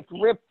already like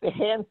ripped the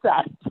hand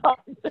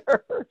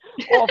sanitizer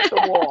off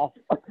the wall.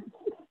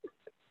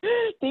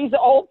 These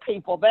old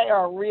people, they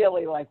are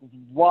really like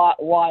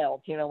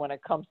wild, when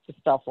it comes to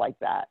stuff like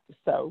that.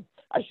 So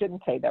I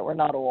shouldn't say that. We're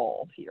not all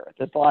old here.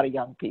 There's a lot of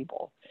young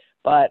people,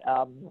 but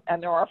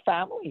and there are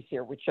families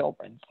here with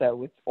children,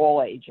 so it's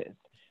all ages.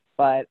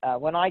 But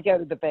when I go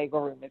to the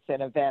bagel room, it's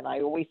an event.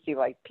 I always see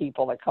like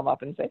people that come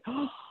up and say,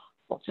 "Oh,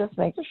 we'll just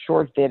make a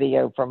short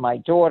video from my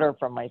daughter,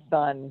 from my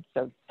son."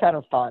 So it's kind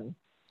of fun.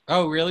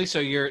 Oh, really?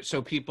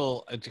 So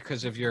people,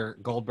 because of your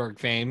Goldberg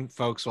fame,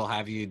 folks will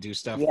have you do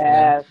stuff.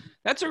 Yes. For them.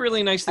 That's a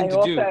really nice thing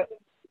to do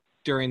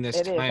during this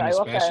time,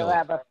 especially.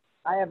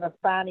 I have a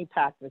fanny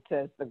pack that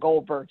says the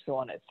Goldbergs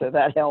on it, so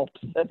that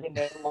helps. So they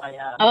know who I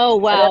am. Oh,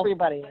 wow. But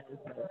everybody knows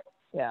me.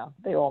 Yeah,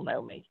 they all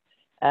know me.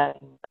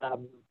 And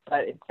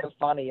but it's so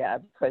funny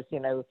because,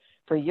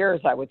 for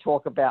years I would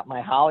talk about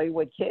my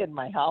Hollywood kid.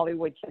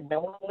 No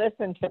one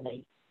listened to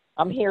me.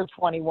 I'm here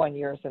 21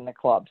 years in the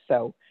club.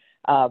 So,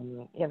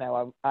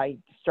 I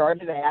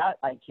started out,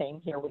 I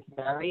came here with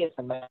Mary as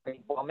a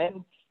married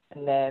woman,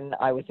 and then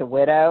I was a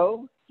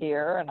widow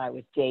here, and I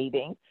was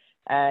dating.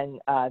 And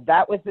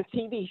that was the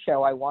TV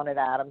show I wanted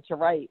Adam to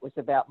write. It was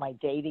about my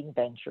dating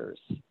ventures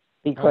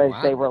because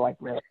they were like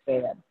really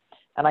bad.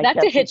 And I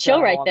That's a hit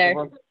show right there.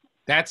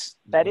 That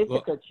is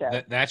a good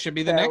show. That should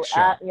be the next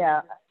show.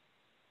 Yeah.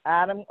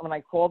 Adam, when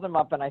I called him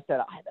up and I said,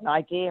 I have an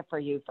idea for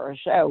you for a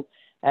show.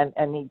 And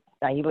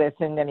he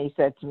listened and he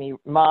said to me,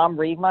 Mom,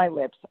 read my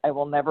lips. I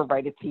will never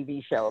write a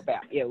TV show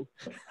about you.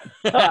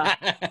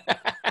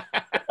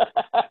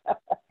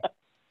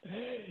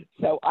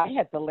 So I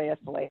had the last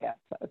laugh,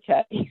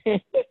 okay?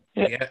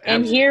 Yeah,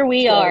 and here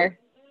we are.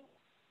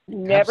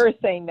 Never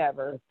say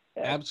never.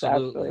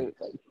 Absolutely.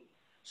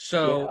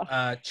 So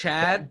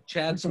Chad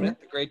Smith,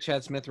 the great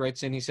Chad Smith,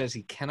 writes in. He says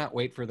he cannot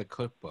wait for the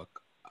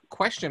cookbook.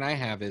 Question I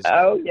have is,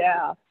 are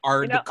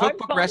the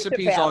cookbook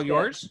recipes all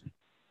yours?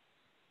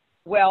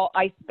 Well,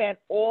 I spent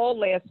all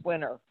last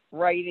winter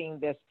writing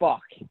this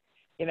book,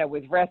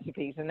 with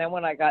recipes. And then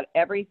when I got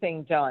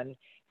everything done,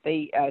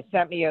 they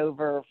sent me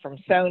over from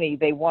Sony.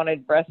 They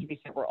wanted recipes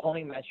that were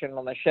only mentioned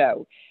on the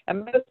show.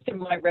 And most of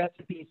my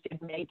recipes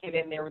didn't make it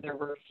in there. There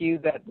were a few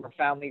that were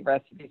family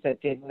recipes that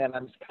didn't. And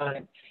I'm just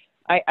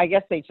I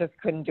guess they just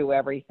couldn't do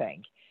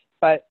everything.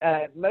 But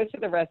most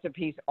of the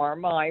recipes are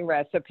my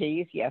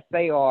recipes. Yes,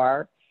 they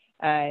are.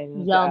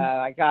 And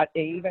I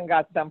even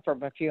got some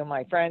from a few of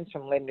my friends,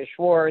 from Linda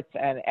Schwartz,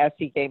 and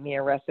Essie gave me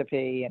a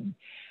recipe.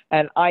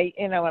 And I,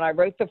 and I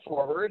wrote the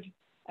foreword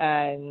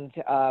and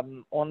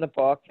on the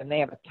book, and they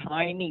have a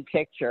tiny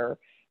picture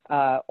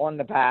on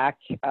the back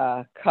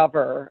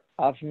cover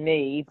of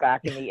me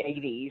back in the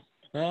 80s.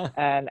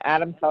 And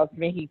Adam tells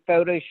me he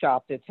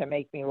photoshopped it to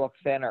make me look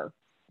thinner.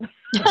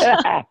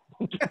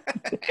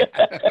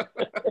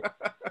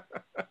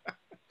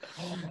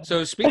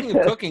 So speaking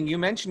of cooking, you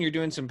mentioned you're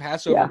doing some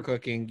Passover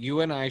cooking.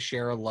 You and I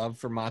share a love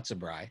for matzo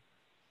brie.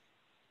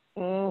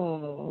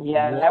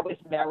 That was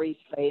Mary's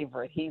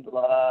favorite. He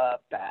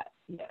loved that.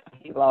 Yeah,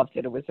 he loved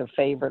it. It was a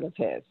favorite of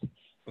his.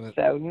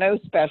 So no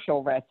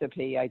special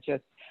recipe. I'm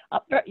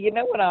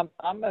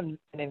an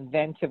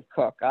inventive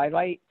cook. I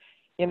like,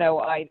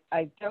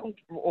 I don't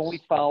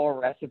always follow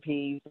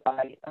recipes.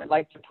 I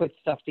like to put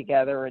stuff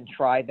together and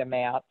try them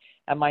out.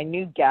 And my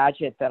new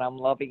gadget that I'm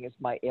loving is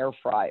my air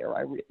fryer.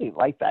 I really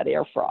like that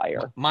air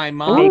fryer. My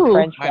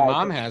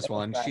mom has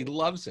one. She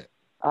loves it.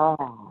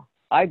 Oh,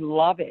 I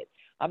love it.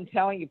 I'm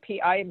telling you,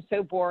 I am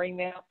so boring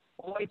now.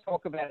 All I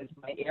talk about is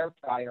my air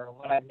fryer and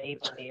what I made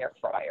on the air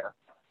fryer.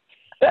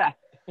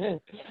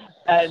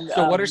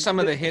 So what are some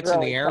of the hits in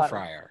the air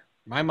fryer?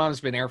 My mom's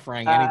been air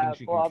frying anything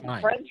she can find.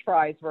 The French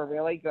fries were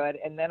really good.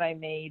 And then I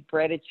made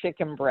breaded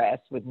chicken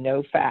breasts with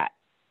no fat.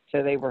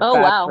 So they were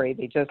fat-free.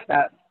 They just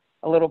got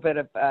a little bit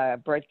of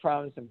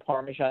breadcrumbs and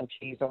Parmesan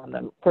cheese on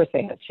them. Of course,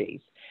 they had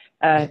cheese.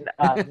 And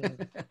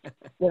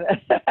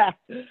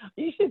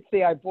you should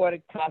see, I bought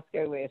at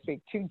Costco last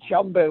week 2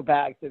 jumbo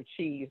bags of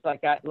cheese,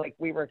 like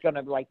we were going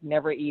to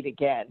never eat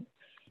again.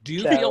 Do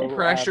you feel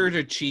pressure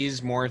to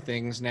cheese more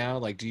things now?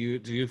 Like, do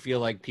you feel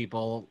like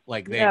people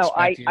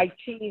expect you? I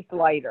cheese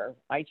lighter.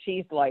 I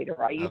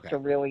used to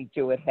really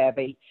do it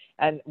heavy.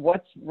 And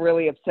what's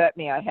really upset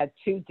me, I had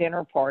 2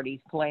 dinner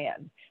parties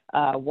planned.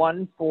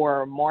 One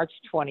for March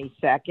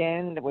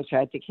 22nd, which I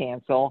had to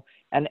cancel,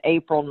 and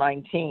April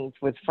 19th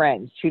with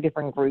friends, 2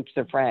 different groups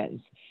of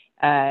friends.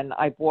 And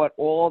I bought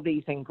all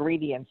these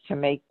ingredients to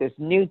make this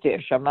new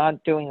dish. I'm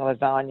not doing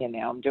lasagna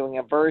now. I'm doing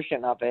a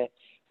version of it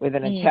with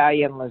an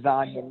Italian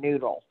lasagna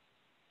noodle.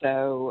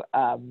 So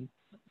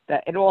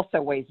that it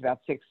also weighs about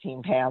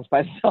 16 pounds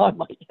by the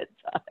time I get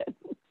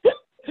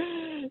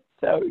done.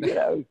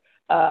 So,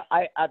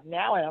 I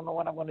now I don't know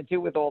what I want to do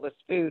with all this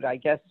food. I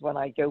guess when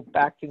I go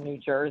back to New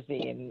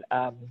Jersey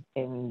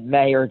in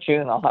May or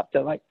June, I'll have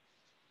to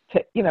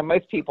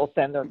most people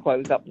send their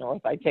clothes up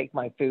north. I take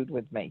my food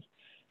with me,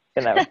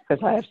 because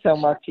I have so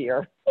much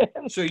here.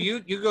 So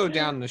you go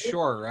down the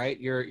shore, right?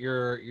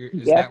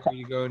 Is that where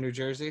you go in New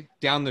Jersey?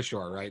 Down the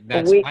shore, right?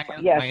 That's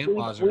my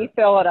in-laws. We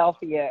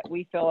Philadelphia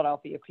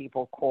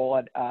people call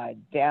it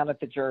down at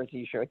the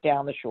Jersey Shore,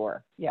 down the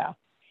shore. Yeah.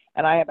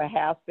 And I have a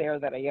house there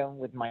that I own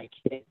with my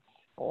kids,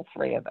 all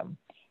 3 of them.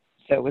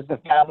 So it was the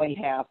family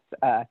house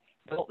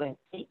built in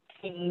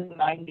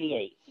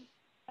 1898.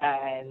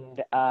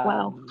 And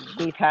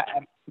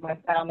my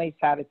family's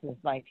had it since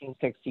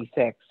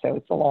 1966, so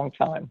it's a long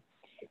time.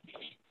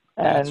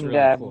 That's and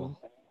really cool.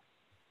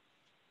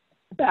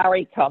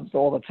 Barry comes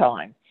all the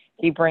time.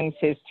 He brings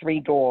his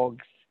 3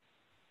 dogs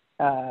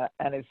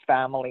and his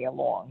family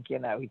along. He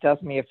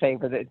does me a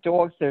favor. The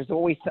dogs, there's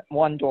always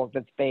one dog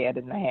that's bad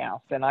in the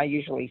house, and I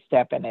usually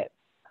step in it.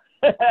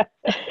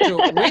 So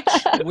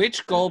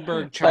which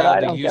Goldberg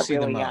child do you see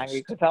the most?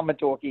 Because I'm a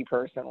doggy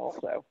person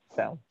also.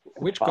 So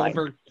which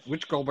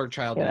Goldberg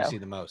child do you see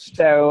the most?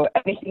 So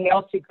anything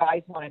else you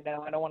guys want to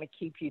know? I don't want to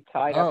keep you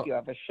tied up. You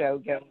have a show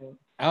going.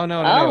 Oh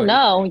no! Oh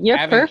no! You're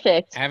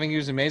perfect. Having you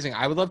is amazing.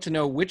 I would love to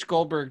know which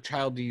Goldberg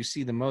child do you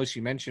see the most?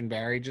 You mentioned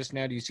Barry just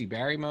now. Do you see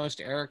Barry most?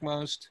 Eric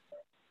most?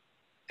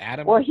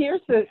 Adam? Well,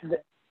 here's the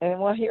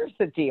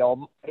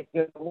deal.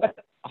 What's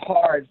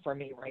hard for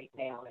me right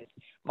now is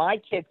my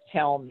kids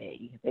tell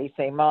me, they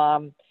say,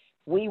 Mom,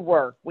 we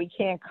work. We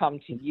can't come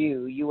to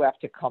you. You have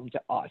to come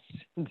to us.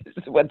 This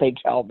is what they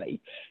tell me,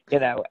 you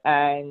know,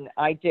 and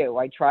I do.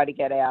 I try to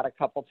get out a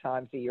couple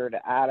times a year to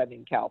Adam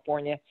in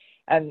California.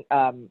 And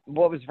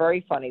what was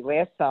very funny,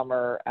 last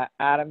summer,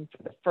 Adam,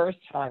 for the first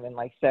time in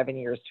like 7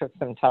 years, took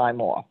some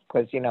time off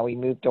because, you know, he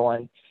moved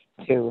on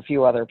to a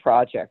few other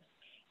projects.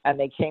 And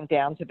they came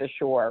down to the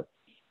shore,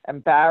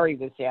 and Barry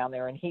was down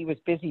there, and he was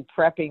busy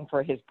prepping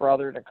for his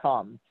brother to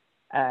come.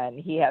 And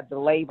he had the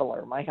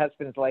labeler, my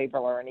husband's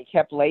labeler, and he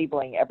kept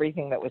labeling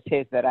everything that was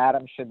his that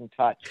Adam shouldn't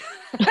touch.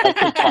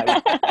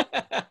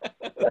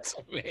 That's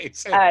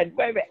amazing. And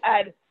wait a minute,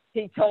 and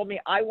he told me,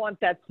 I want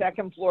that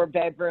second floor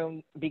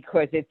bedroom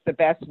because it's the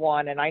best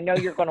one, and I know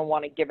you're going to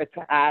want to give it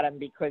to Adam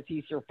because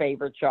he's your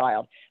favorite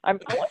child. I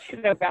want you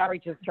to know Barry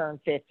just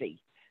turned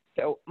 50.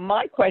 So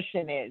my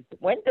question is,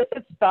 when does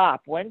it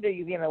stop? When do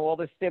you know, all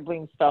the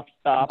sibling stuff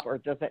stop, or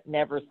does it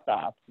never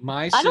stop?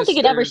 I don't think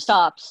it ever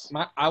stops.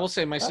 I will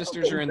say my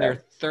sisters are in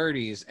their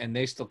 30s, and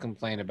they still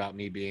complain about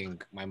me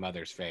being my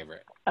mother's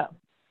favorite. Oh.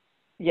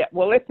 Yeah,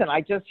 well, listen,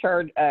 I just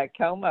heard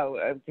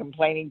Como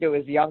complaining to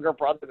his younger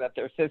brother that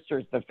their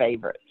sister's the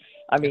favorite.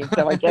 I mean,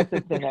 so I guess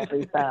it's in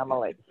every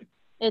family.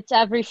 It's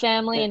every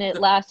family, and it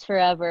lasts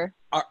forever.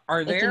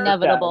 Are there? It's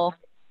inevitable.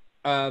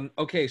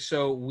 Okay,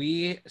 so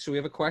we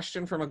have a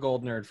question from a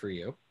gold nerd for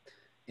you,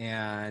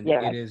 and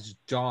it is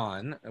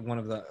Dawn, one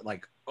of the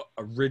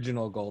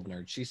original gold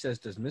nerds. She says,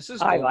 "Does Mrs.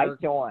 Goldberg?" I like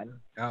Dawn.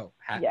 Oh,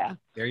 yeah.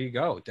 There you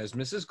go. Does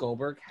Mrs.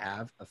 Goldberg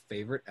have a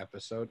favorite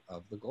episode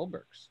of the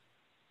Goldbergs?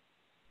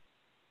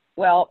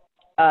 Well,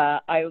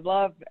 I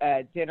love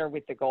Dinner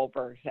with the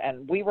Goldbergs,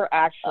 and we were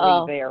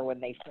actually there when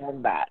they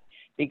filmed that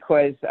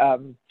because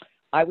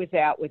I was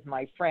out with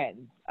my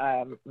friends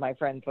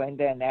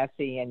Linda and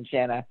Essie and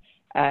Jenna.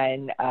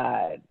 And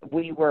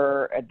they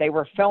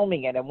were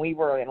filming it, and we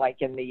were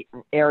in the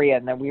area,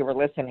 and then we were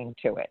listening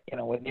to it, you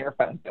know, with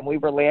earphones, and we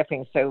were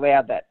laughing so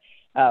loud that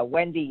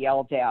Wendy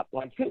yelled out,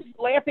 like, "Who's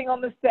laughing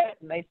on the set?"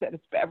 And they said,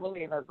 "It's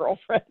Beverly and her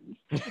girlfriends,"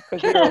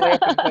 because we were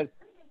laughing because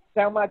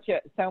so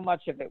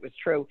much of it was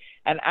true.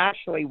 And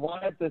actually,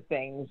 one of the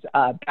things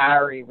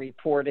Barry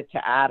reported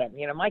to Adam,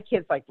 you know, my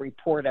kids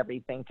report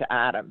everything to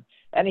Adam.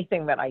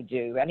 Anything that I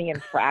do, any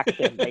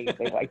infraction, they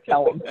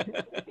tell him.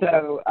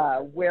 So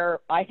where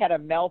I had a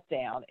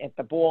meltdown at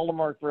the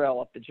Baltimore Grill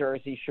at the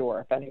Jersey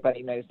Shore, if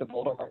anybody knows the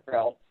Baltimore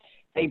Grill,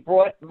 they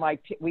brought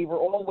we were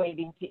all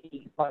waiting to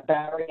eat, my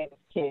Barry and his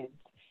kids,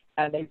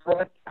 and they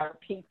brought our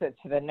pizza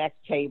to the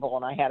next table,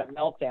 and I had a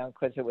meltdown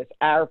because it was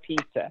our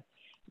pizza.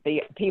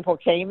 The people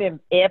came in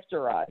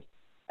after us,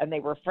 and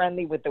they were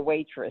friendly with the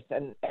waitress,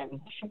 and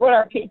she brought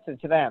our pizza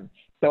to them.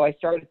 So I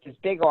started this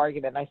big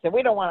argument, and I said,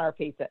 "We don't want our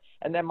pizza."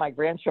 And then my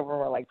grandchildren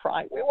were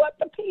crying, "We want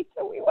the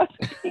pizza, we want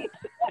the pizza."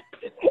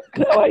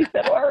 So I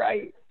said, "All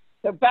right."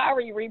 So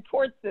Barry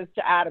reports this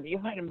to Adam. You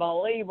wouldn't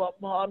believe what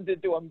Mom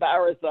did to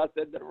embarrass us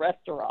in the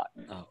restaurant.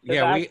 Oh, so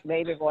yeah, we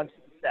made it once.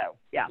 So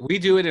yeah, we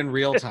do it in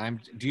real time.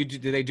 Do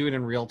they do it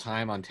in real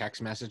time on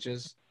text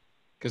messages?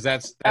 Because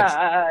that's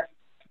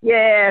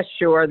yeah,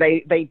 sure.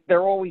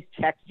 They're always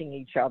texting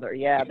each other.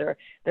 Yeah,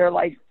 they're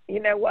like, you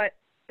know what?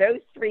 Those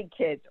three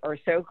kids are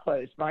so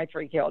close. My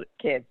three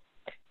kids,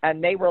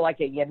 and they were like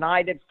a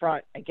united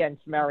front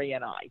against Mary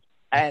and I.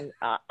 And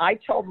I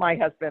told my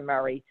husband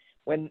Mary,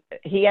 when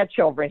he had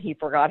children, he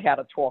forgot how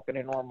to talk in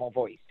a normal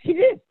voice. He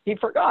did. He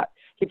forgot.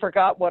 He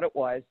forgot what it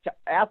was. To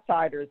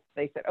outsiders,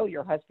 they said, "Oh,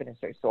 your husband is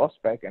so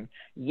soft-spoken."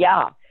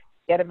 Yeah.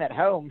 Get him at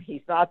home,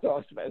 he's not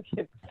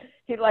soft-spoken.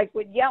 He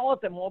would yell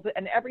at them all,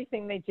 and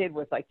everything they did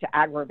was to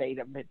aggravate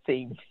him, it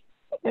seemed.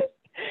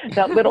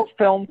 That little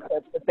film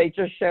clip that they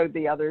just showed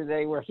the other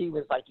day where he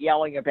was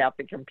yelling about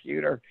the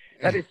computer,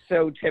 that is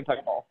so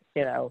typical,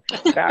 you know.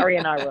 Barry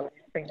and I were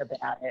laughing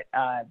about it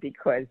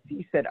because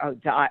he said, "Oh,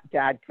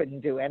 Dad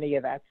couldn't do any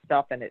of that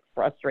stuff," and it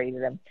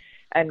frustrated him.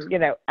 And, you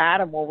know,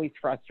 Adam always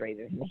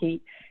frustrated him.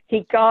 He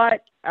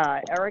got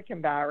Eric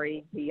and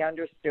Barry. He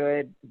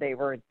understood they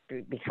were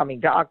becoming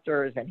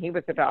doctors, and he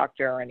was a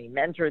doctor, and he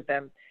mentored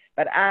them.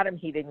 But Adam,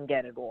 he didn't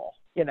get it all.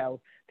 You know,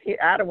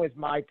 Adam was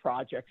my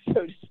project,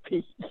 so to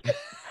speak.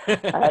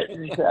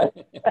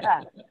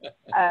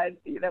 And,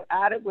 you know,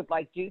 Adam would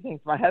do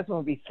things. My husband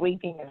would be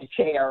sleeping in a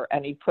chair,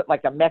 and he'd put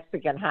a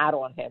Mexican hat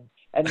on him,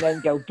 and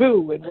then go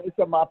boo and wake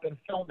him up and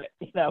film it.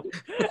 You know,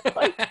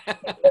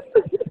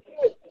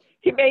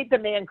 he made the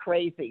man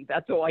crazy.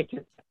 That's all I can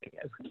say.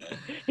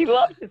 He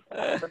loves his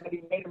son, but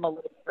he made him a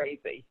little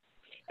crazy.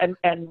 And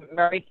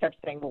Mary kept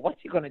saying, "Well,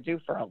 what's he going to do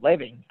for a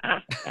living?"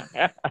 I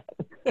said,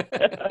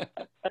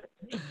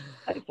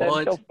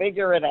 "He'll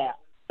figure it out."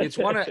 It's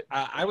one of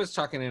I was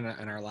talking in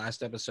our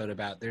last episode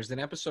about. There's an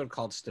episode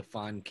called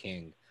Stefan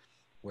King,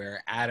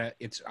 where Adam.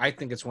 I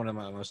think it's one of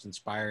my most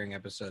inspiring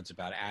episodes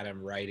about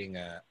Adam writing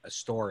a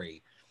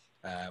story.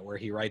 Where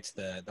he writes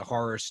the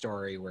horror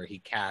story where he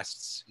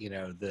casts, you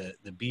know, the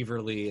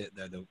Beverly,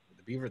 the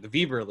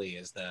Beverly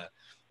is the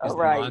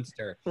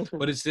monster,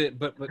 but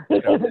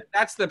you know,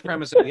 that's the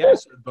premise of the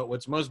episode. But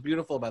what's most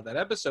beautiful about that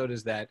episode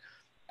is that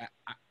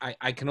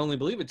I can only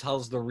believe it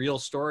tells the real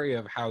story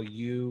of how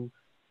you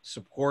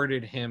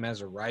supported him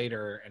as a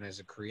writer and as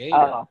a creator?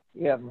 Oh,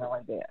 you have no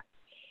idea.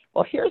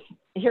 Well,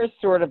 here's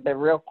sort of the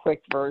real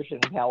quick version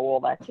of how all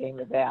that came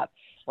about.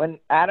 When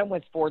Adam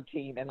was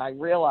 14, and I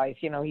realized,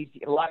 you know, he's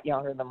a lot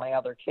younger than my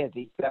other kids.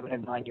 He's 7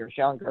 and 9 years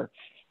younger.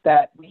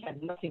 That we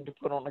had nothing to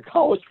put on the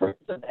college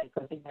resume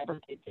because he never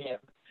did him.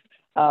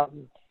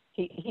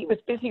 He was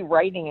busy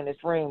writing in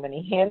his room, and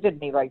he handed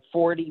me like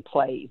 40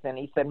 plays, and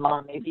he said,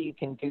 "Mom, maybe you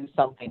can do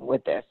something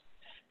with this."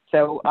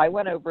 So I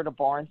went over to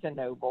Barnes and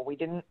Noble. I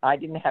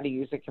didn't know how to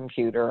use a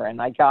computer, and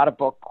I got a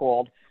book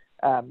called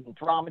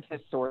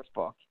Dramatist Source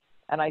Book.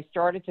 And I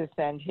started to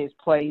send his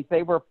plays.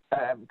 They were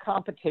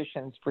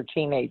competitions for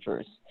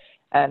teenagers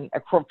and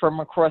from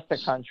across the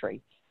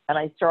country. And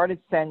I started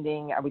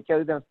sending, I would go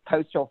to the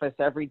post office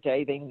every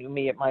day. They knew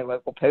me at my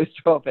local post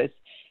office,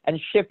 and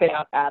ship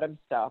out Adam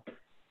stuff.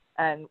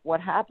 And what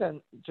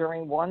happened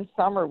during one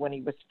summer when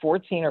he was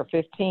 14 or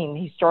 15,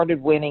 he started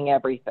winning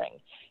everything.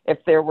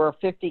 If there were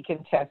 50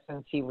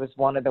 contestants, he was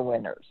one of the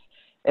winners.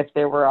 If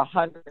there were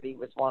 100, he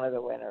was one of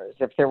the winners.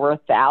 If there were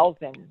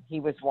 1,000,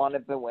 he was one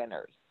of the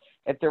winners.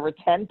 If there were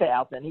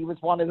 10,000, he was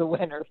one of the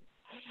winners.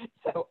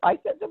 So I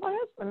said to my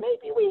husband,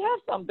 maybe we have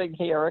something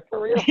here, a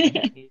career for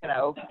him, you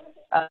know.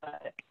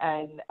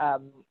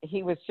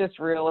 He was just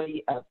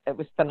really, it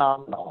was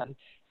phenomenal.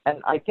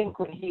 And I think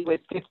when he was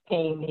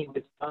 15, he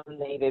was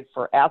nominated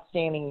for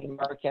Outstanding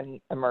American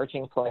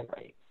Emerging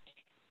Playwright,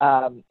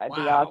 the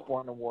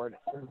Osborne Award.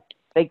 And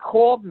they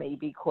called me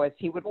because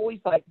he would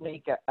always like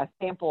make a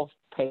sample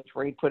page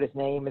where he'd put his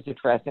name, his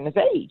address, and his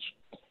age.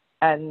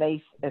 And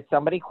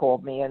somebody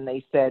called me and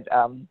they said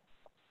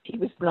he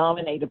was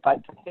nominated by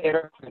the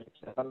Theater Critics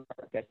of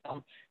America.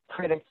 Some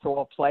critics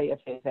saw a play of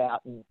his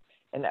out in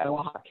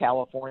Omaha,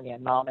 California,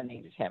 and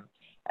nominated him.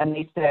 And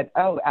they said,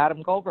 "Oh,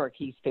 Adam Goldberg,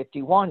 he's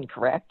 51,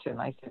 correct?" And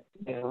I said,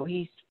 "No,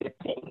 he's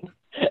 15."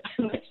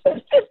 And they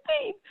said,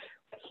 "15?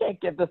 I can't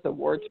give this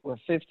award to a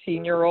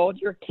 15-year-old.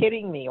 You're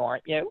kidding me,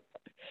 aren't you?"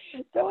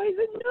 So I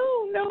said,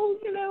 no,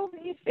 you know,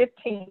 he's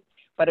 15.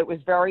 But it was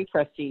very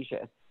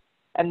prestigious.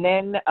 And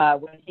then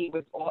when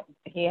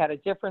he had a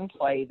different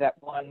play that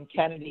won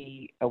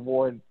Kennedy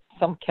Award,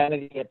 some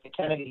Kennedy at the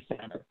Kennedy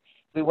Center.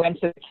 We went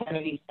to the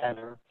Kennedy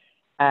Center,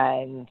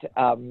 and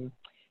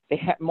the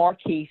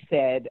marquee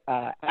said,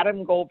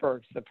 Adam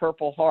Goldberg's The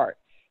Purple Heart.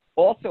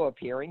 Also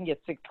appearing,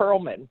 Yitzhak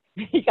Perlman.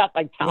 He got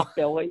like top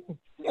billing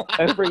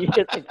over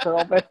Yitzhak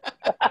Perlman.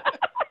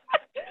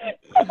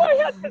 So I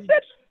had to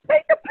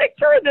take a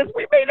picture of this.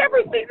 We may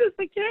never see this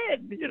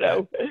again, you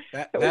know.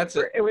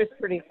 It was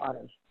pretty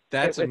funny.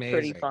 That's amazing. It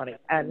was pretty funny.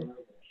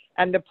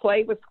 And the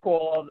play was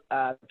called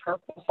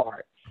Purple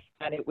Heart,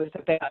 and it was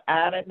about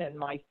Adam and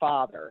my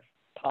father,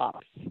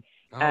 Pops.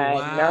 Oh, and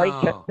wow. Mary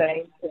kept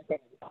saying,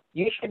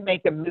 "You should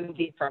make a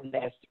movie from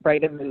this,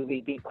 write a movie,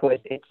 because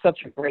it's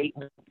such a great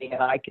movie."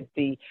 And I could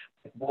see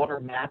Walter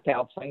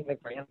Matthau playing the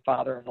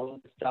grandfather and all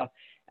this stuff.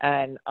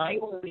 And I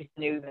always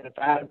knew that if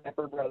Adam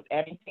ever wrote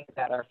anything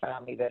about our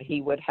family, that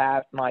he would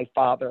have my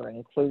father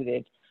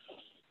included.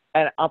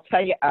 And I'll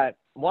tell you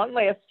one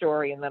last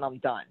story, and then I'm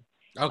done.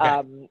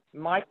 Okay.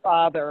 My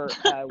father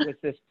was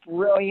this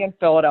brilliant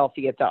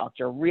Philadelphia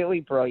doctor, really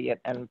brilliant,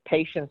 and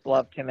patients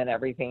loved him and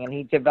everything. And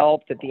he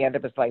developed at the end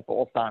of his life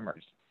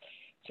Alzheimer's.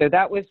 So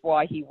that was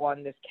why he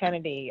won this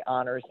Kennedy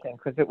Honors thing,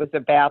 because it was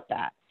about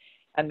that.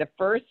 And the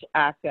first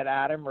act that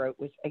Adam wrote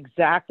was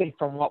exactly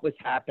from what was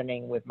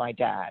happening with my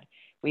dad.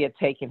 We had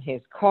taken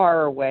his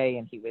car away,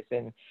 and he was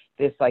in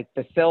this like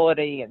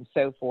facility and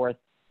so forth,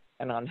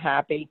 and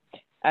unhappy.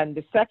 And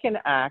the second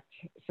act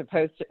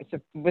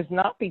was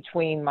not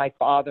between my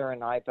father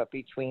and I, but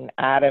between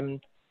Adam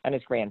and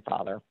his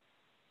grandfather.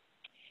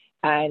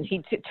 And he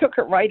took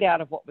it right out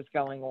of what was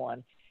going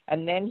on.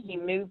 And then he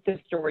moved the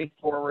story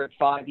forward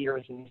 5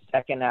 years in the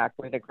second act,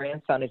 where the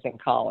grandson is in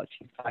college.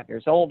 He's 5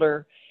 years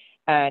older,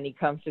 and he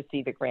comes to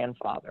see the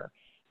grandfather.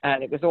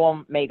 And it was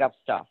all made up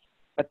stuff.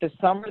 But the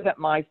summer that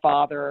my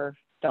father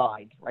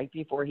died, right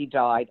before he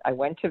died, I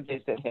went to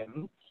visit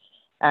him.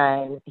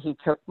 And he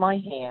took my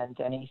hand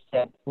and he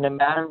said, "No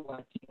matter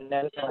what, you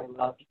know that I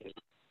love you,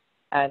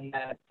 and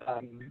that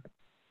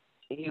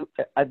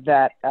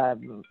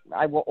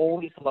I will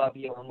always love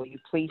you, and will you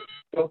please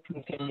still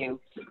continue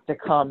to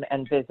come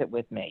and visit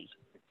with me?"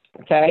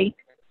 Okay?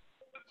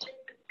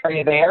 Are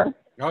you there?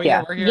 Oh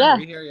yeah, we're here. Yeah.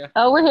 We hear you.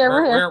 Oh, we're here.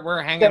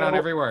 We're hanging on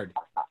every word.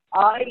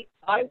 I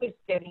was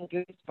getting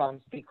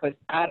goosebumps because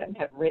Adam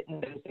had written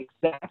those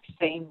exact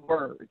same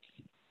words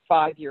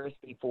 5 years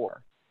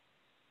before.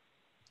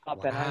 Wow.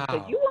 And I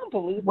said, "You won't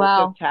believe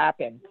what just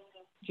happened.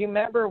 Do you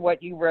remember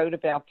what you wrote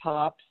about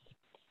Pops?"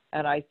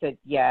 And I said,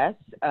 "Yes."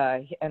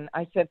 And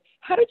I said,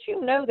 "How did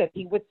you know that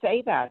he would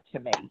say that to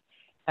me?"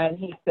 And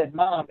he said,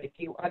 "Mom, if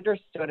you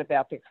understood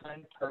about the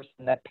kind of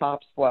person that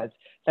Pops was,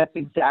 that's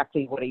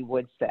exactly what he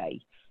would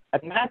say."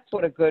 And that's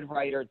what a good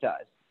writer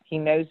does. He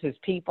knows his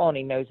people and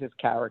he knows his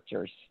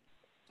characters.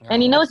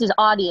 And he knows his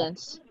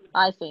audience,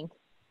 I think.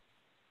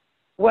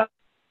 Well,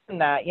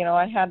 that, you know,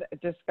 I had a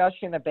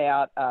discussion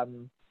about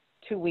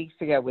 2 weeks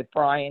ago with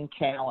Brian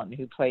Callen,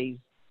 who plays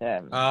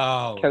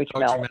Coach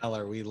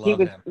Meller. We he love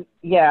was, him.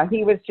 Yeah,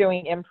 he was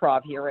doing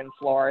improv here in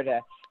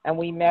Florida, and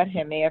we met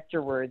him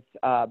afterwards.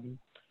 I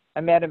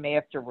met him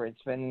afterwards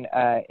when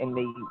in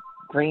the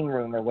green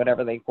room or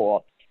whatever they call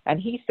it. And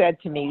he said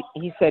to me,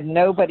 he said,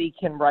 nobody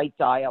can write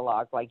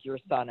dialogue like your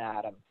son,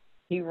 Adam.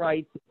 He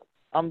writes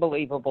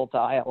unbelievable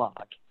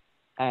dialogue.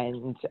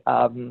 And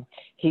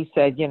he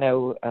said, you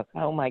know,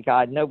 oh, my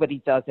God,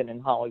 nobody does it in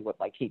Hollywood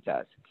like he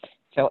does.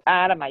 So,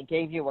 Adam, I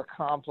gave you a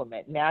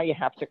compliment. Now you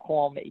have to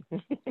call me.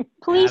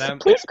 Please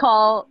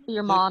call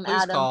your mom,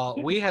 please Adam. Call.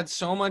 We had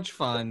so much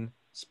fun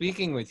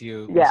speaking with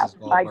you, Yeah, Mrs.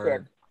 Goldberg. I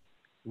did.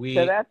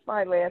 So that's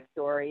my last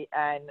story.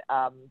 And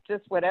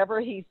just whatever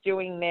he's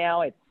doing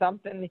now, it's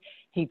something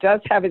he does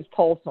have his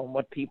pulse on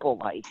what people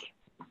like.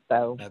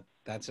 So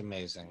that's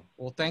amazing.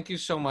 Well, thank you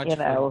so much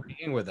for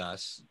being with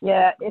us.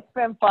 Yeah, it's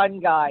been fun,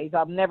 guys.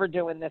 I'm never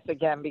doing this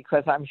again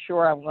because I'm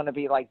sure I'm going to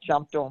be like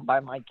jumped on by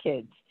my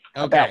kids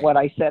about what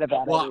I said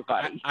about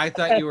everybody. I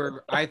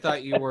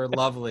thought you were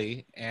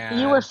lovely, and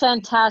you were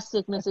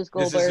fantastic, Mrs.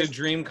 Goldberg. This is a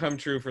dream come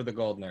true for the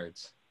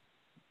Goldnerds.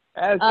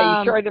 Okay,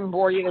 you sure I didn't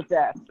bore you to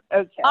death?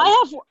 Okay.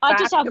 I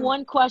just have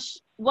one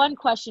question,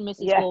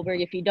 Mrs.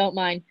 Goldberg, if you don't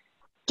mind.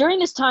 During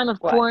this time of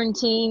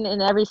quarantine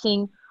and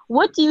everything,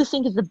 what do you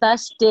think is the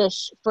best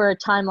dish for a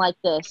time like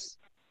this?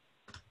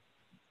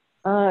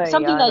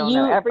 Something that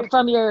you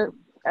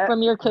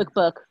from your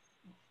cookbook.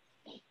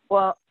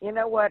 Well, you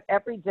know what?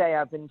 Every day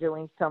I've been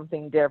doing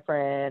something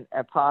different.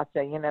 A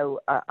pasta. You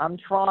know, I'm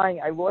trying.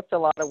 I lost a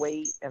lot of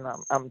weight, and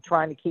I'm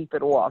trying to keep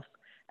it off.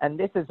 And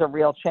this is a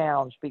real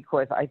challenge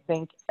because I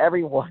think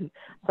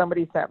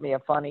somebody sent me a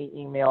funny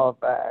email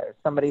of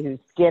somebody who's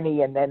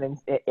skinny, and then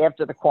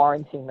after the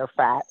quarantine they're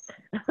fat.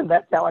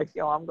 That's how I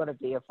feel I'm going to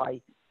be if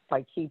I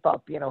keep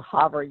up, you know,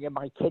 hovering in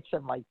my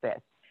kitchen like this.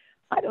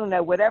 I don't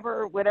know,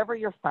 whatever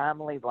your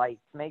family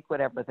likes, make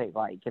whatever they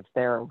like. If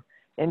they're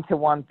into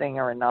one thing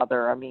or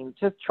another, I mean,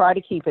 just try to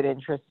keep it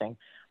interesting.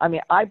 I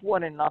mean, I've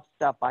bought enough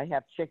stuff. I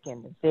have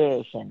chicken and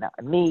fish and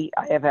meat.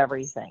 I have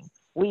everything.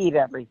 We eat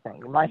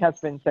everything. My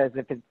husband says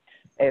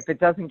if it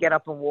doesn't get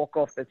up and walk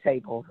off the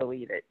table, he'll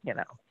eat it. You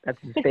know,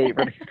 that's his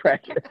favorite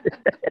expression.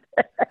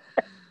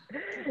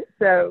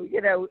 So,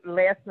 you know,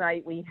 last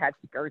night we had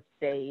skirt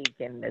steak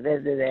and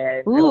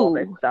all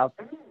this stuff,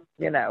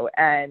 you know,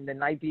 and the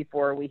night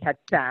before we had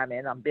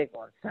salmon. I'm big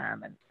on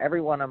salmon. Every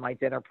one of my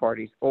dinner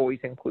parties always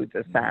includes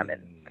a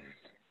salmon.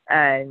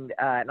 And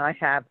I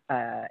have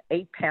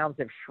 8 pounds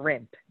of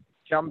shrimp,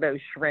 jumbo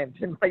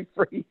shrimp in my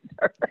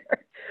freezer.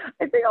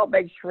 I think I'll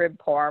make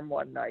shrimp parm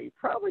one night.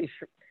 Probably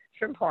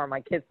shrimp parm.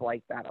 My kids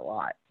like that a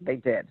lot. They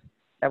did.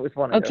 That was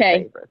one of their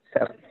favorites.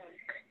 So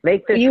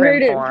make the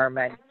shrimp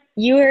parm. And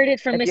you heard it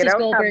from Mrs.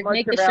 Goldberg.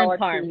 Make the shrimp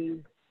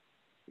parm.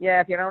 Yeah,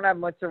 if you don't have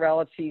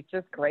mozzarella cheese,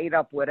 just grate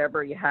up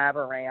whatever you have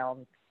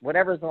around,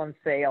 whatever's on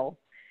sale.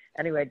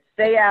 Anyway,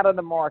 stay out of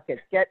the market.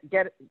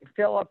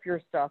 Fill up your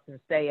stuff and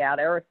stay out.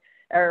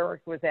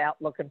 Eric was out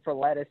looking for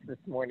lettuce this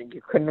morning.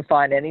 You couldn't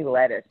find any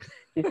lettuce.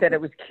 He said it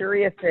was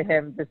curious to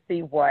him to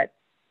see what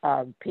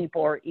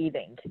people are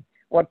eating,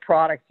 what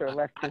products are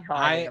left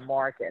behind in the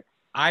market.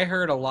 I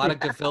heard a lot of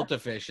gefilte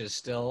fish is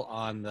still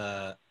on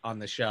the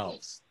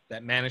shelves.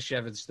 That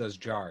Manischewitz, those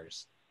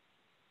jars.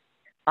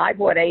 I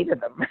bought 8 of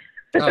them.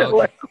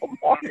 Oh,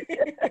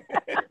 okay.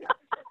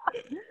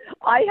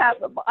 I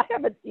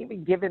haven't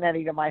even given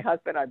any to my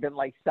husband. I've been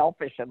like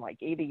selfish and like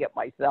eating it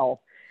myself.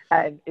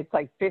 And it's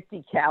like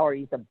 50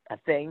 calories a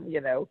thing,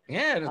 you know.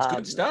 Yeah, and it's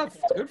good stuff.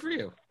 It's good for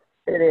you.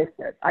 It is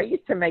good. I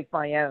used to make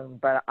my own,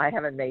 but I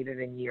haven't made it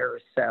in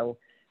years. So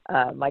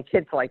my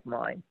kids like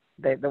mine,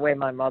 the way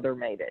my mother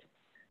made it.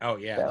 Oh,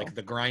 yeah, so. Like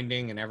the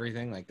grinding and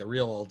everything, like the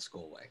real old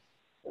school way.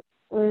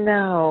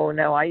 No,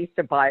 I used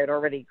to buy it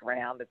already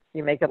ground.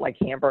 You make it like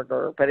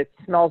hamburger, but it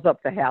smells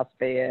up the house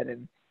bad.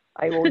 And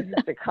I always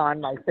used to con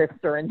my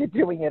sister into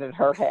doing it at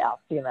her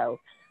house, you know.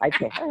 I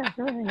think,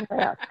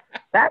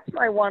 that's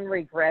my one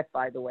regret,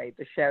 by the way,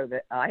 the show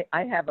that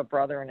I have a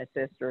brother and a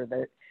sister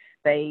that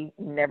they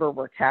never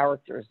were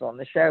characters on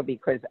the show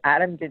because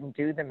Adam didn't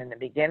do them in the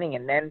beginning.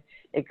 And then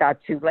it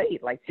got too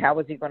late. Like, how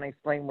was he going to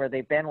explain where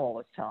they've been all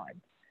this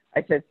time?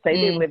 I said, say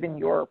they live in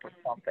Europe or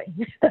something.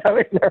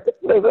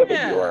 They live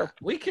in Europe.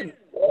 We can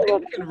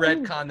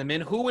retcon them in.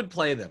 Who would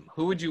play them?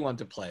 Who would you want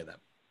to play them?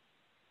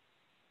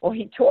 Well,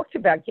 he talked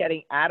about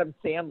getting Adam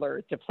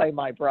Sandler to play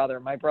my brother.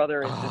 My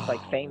brother is this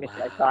like famous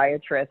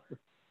psychiatrist,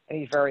 and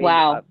he's very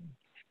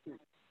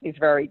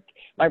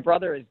My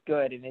brother is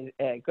good and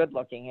is good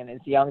looking. In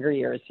his younger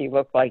years, he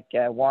looked like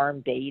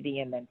Warren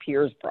Beatty and then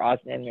Pierce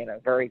Brosnan. You know,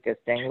 very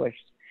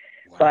distinguished.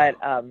 Wow. But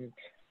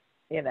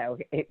you know,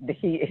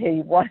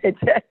 he wanted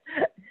to.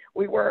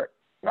 We were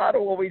not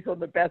always on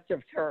the best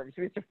of terms.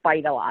 We used to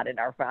fight a lot in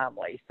our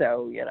family.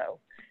 So, you know,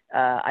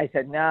 I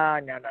said, no,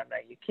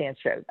 you can't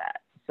show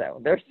that. So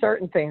there's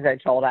certain things I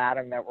told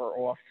Adam that were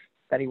off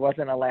that he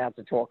wasn't allowed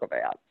to talk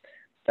about.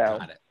 So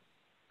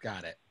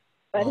Got it.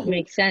 That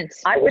makes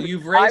sense.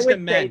 You've raised a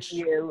mensch.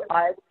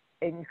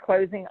 In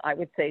closing, I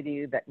would say to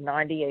you that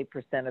 98%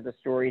 of the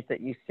stories that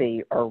you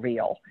see are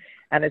real.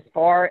 And as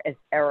far as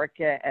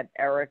Erica and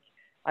Eric,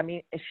 I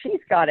mean, she's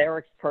got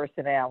Eric's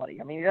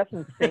personality. I mean, he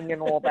doesn't sing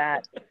and all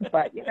that,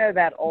 but you know,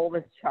 that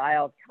oldest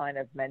child kind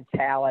of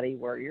mentality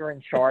where you're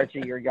in charge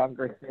of your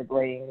younger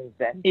siblings,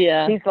 and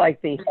he's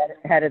like the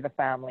head of the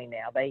family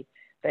now. They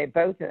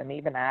both of them,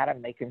 even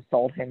Adam, they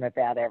consult him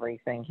about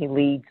everything. He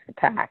leads the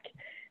pack,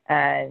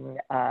 and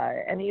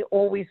he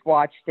always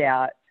watched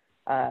out,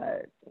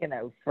 you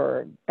know,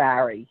 for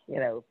Barry, you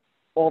know,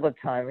 all the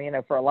time. You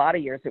know, for a lot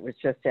of years it was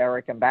just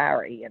Eric and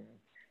Barry, and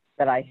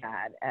that I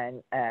had,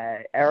 and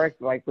Eric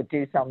like would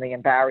do something,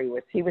 and Barry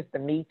he was the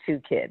Me Too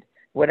kid.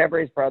 Whatever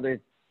his brothers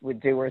would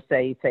do or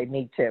say, he'd say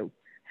Me Too.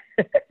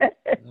 Oh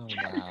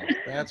wow,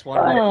 that's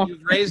wonderful.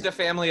 You've raised a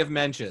family of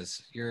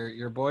menches.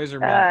 Your boys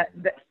are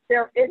menches.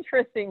 They're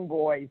interesting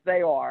boys.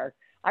 They are.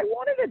 I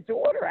wanted a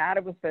daughter.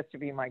 Adam was supposed to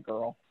be my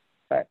girl,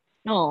 but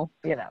you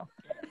know.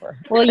 Whatever.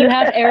 Well, you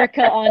have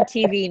Erica on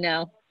TV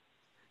now.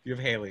 You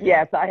have Haley.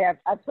 Yes, I have.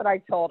 That's what I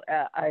told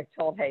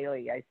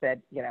Haley. I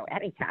said, you know,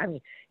 anytime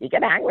you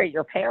get angry at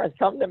your parents,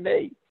 come to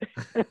me.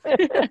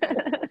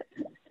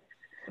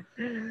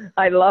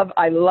 I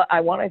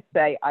want to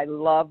say I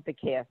love the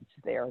cast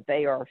there.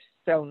 They are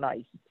so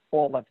nice,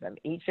 all of them,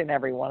 each and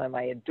every one of them.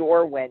 I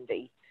adore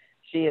Wendy.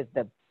 She is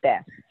the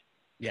best.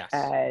 Yes.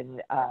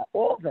 And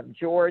all of them,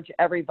 George,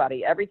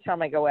 everybody. Every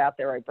time I go out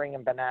there, I bring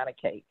them banana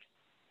cakes.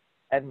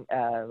 And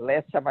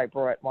last time I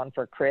brought one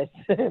for Chris.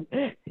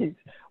 He's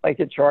like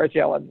a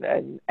Giorgio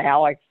and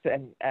Alex,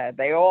 and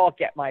they all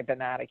get my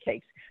banana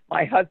cakes.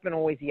 My husband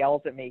always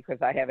yells at me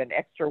because I have an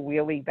extra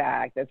wheelie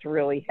bag that's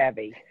really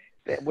heavy.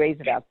 It weighs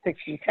about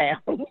 60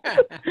 pounds.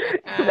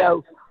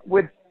 So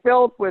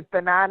filled with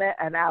banana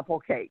and apple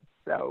cake.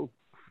 So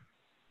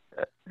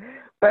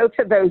both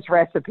of those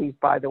recipes,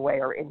 by the way,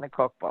 are in the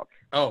cookbook.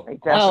 Oh, they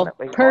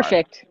definitely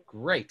perfect. Are.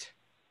 Great.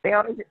 The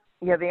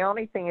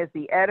only thing is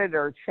the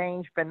editor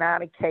changed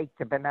banana cake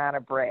to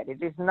banana bread.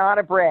 It is not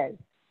a bread.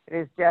 It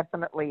is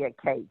definitely a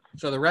cake.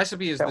 So the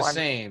recipe is the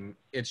same.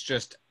 It's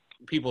just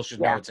people should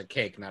know it's a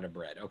cake, not a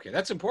bread. Okay,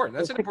 that's important.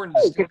 That's an important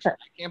distinction.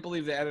 I can't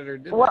believe the editor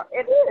did that. Well,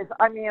 it is.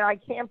 I mean, I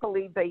can't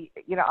believe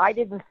I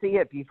didn't see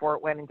it before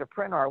it went into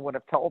print, or I would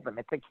have told them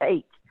it's a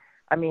cake.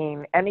 I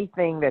mean,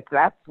 anything that's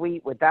that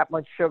sweet with that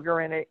much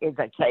sugar in it is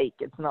a cake.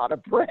 It's not a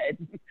bread.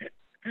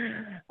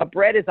 A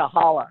bread is a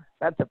challah.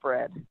 That's a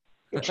bread.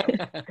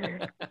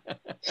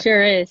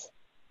 Sure is.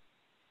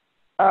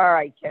 All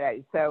right,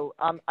 kiddo. So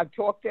I've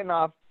talked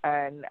enough,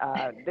 and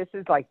this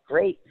is like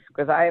great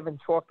because I haven't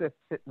talked this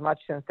much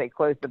since they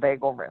closed the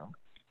bagel room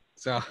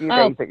a few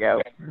days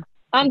ago.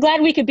 I'm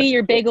glad we could be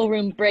your bagel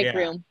room break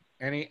room.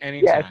 Anytime.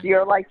 Yes,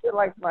 you're like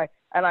my,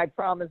 and I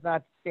promise not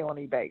to steal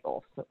any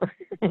bagels.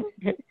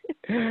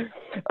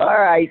 All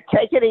right,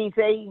 take it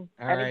easy.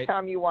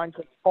 Anytime you want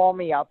to call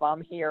me up,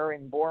 I'm here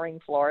in boring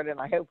Florida, and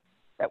I hope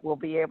that we'll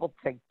be able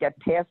to get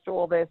past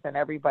all this and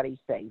everybody's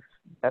safe.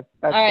 That's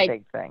the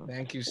big thing.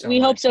 Thank you so much. We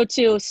hope so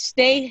too.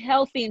 Stay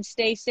healthy and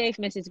stay safe,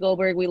 Mrs.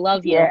 Goldberg. We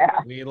love you. Yeah.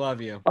 We love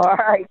you. All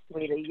right,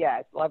 sweetie.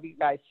 Yes. Love you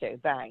guys too.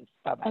 Thanks.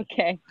 Bye-bye.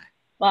 Okay.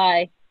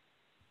 Bye.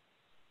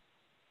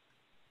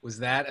 Was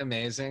that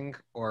amazing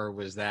or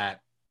was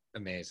that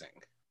amazing?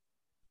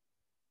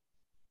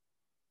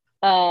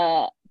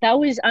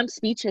 I'm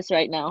speechless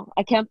right now.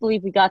 I can't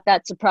believe we got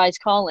that surprise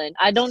call in.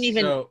 I don't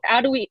even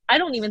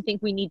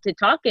think we need to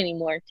talk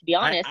anymore, to be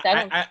honest.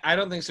 I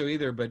don't think so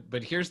either,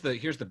 but here's the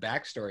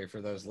backstory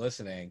for those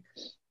listening.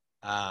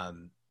 I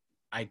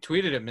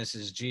tweeted at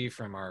Mrs. G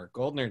from our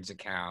Goldnerds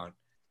account,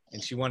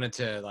 and she wanted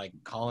to like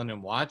call in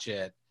and watch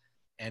it.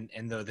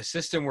 And the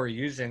system we're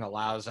using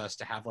allows us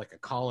to have like a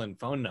call-in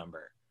phone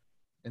number.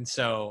 And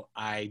so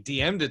I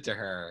DM'd it to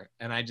her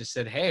and I just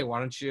said, hey, why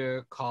don't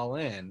you call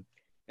in?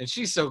 And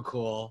she's so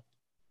cool.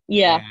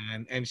 Yeah.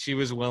 And she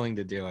was willing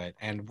to do it.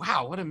 And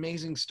wow, what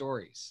amazing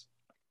stories.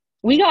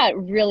 We got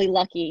really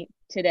lucky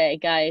today,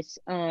 guys.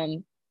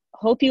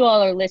 Hope you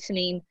all are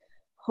listening.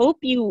 Hope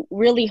you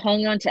really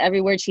hung on to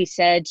every word she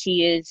said.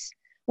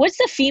 What's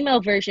the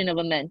female version of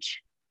a mensch?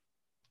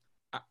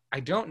 I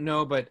don't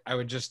know, but I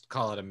would just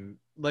call it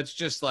let's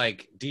just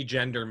like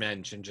degender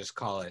mensch and just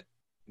call it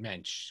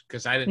mensch.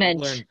 Because I didn't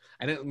learn,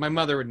 my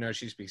mother would know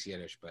she speaks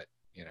Yiddish, but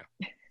you know.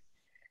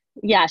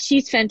 Yeah,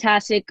 she's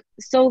fantastic.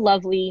 So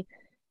lovely.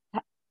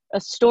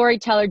 A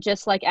storyteller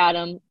just like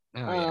Adam.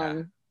 Oh,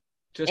 yeah.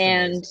 Just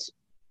and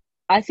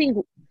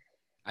amazing.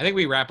 I think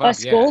we wrap up.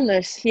 Us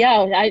Goldnerds,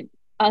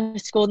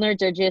 us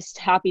Goldnerds are just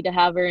happy to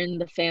have her in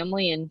the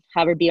family and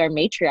have her be our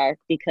matriarch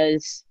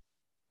because,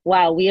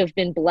 wow, we have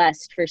been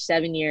blessed for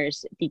 7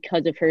 years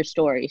because of her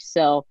story.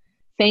 So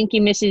thank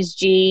you, Mrs.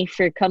 G,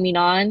 for coming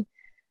on.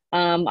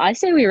 I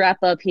say we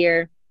wrap up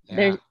here.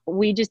 Yeah.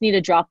 We just need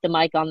to drop the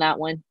mic on that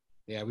one.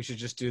 Yeah, we should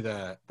just do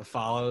the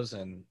follows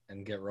and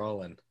get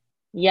rolling.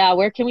 Yeah,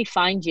 where can we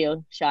find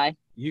you, Shai?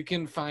 You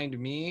can find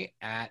me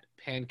at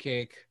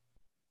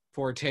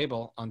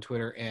Pancake4Table on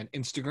Twitter and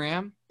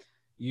Instagram.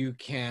 You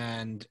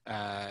can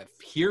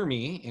hear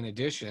me, in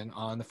addition,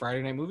 on the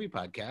Friday Night Movie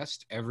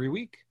Podcast every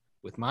week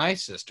with my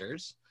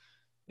sisters,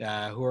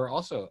 who are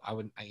also,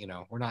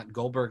 we're not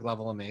Goldberg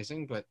level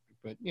amazing, but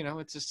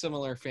it's a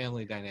similar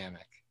family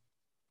dynamic.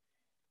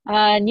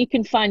 And you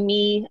can find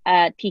me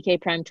at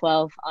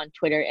PKPrime12 on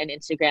Twitter and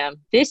Instagram.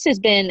 This has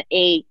been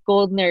a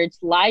Gold Nerds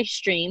live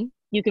stream.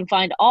 You can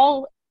find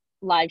all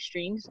live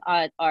streams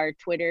at our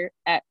Twitter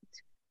at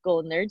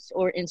Gold Nerds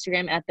or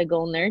Instagram at the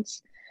Gold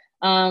Nerds.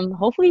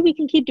 Hopefully we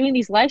can keep doing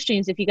these live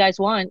streams if you guys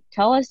want.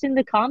 Tell us in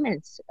the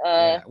comments.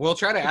 Yeah, we'll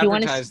try to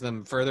advertise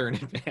them further in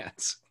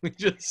advance. We're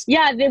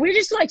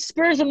just like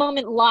spurs of the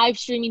moment live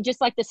streaming,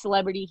 just like the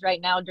celebrities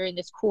right now during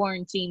this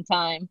quarantine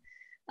time.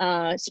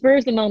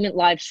 Spurs of the moment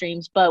live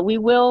streams, but we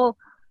will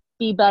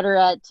be better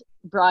at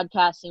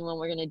broadcasting when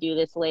we're going to do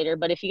this later.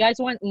 But if you guys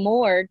want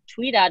more,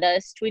 tweet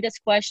us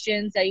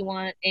questions that you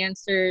want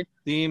answered.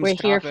 Themes, we're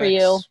topics. here for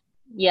you.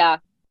 Yeah.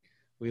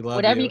 We love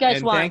whatever you guys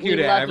and want. Thank you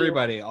to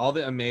everybody, all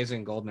the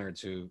amazing Gold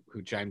Nerds who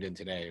chimed in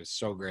today. It was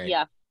so great.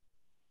 Yeah.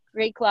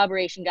 Great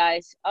collaboration,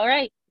 guys. All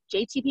right.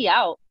 JTP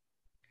out.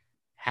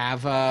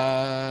 Have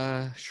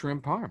a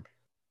shrimp parm.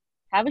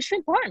 Have a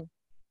shrimp parm.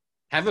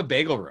 Have a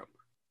bagel room.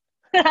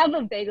 Have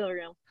a bagel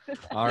room.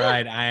 All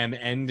right. I am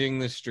ending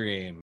the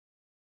stream.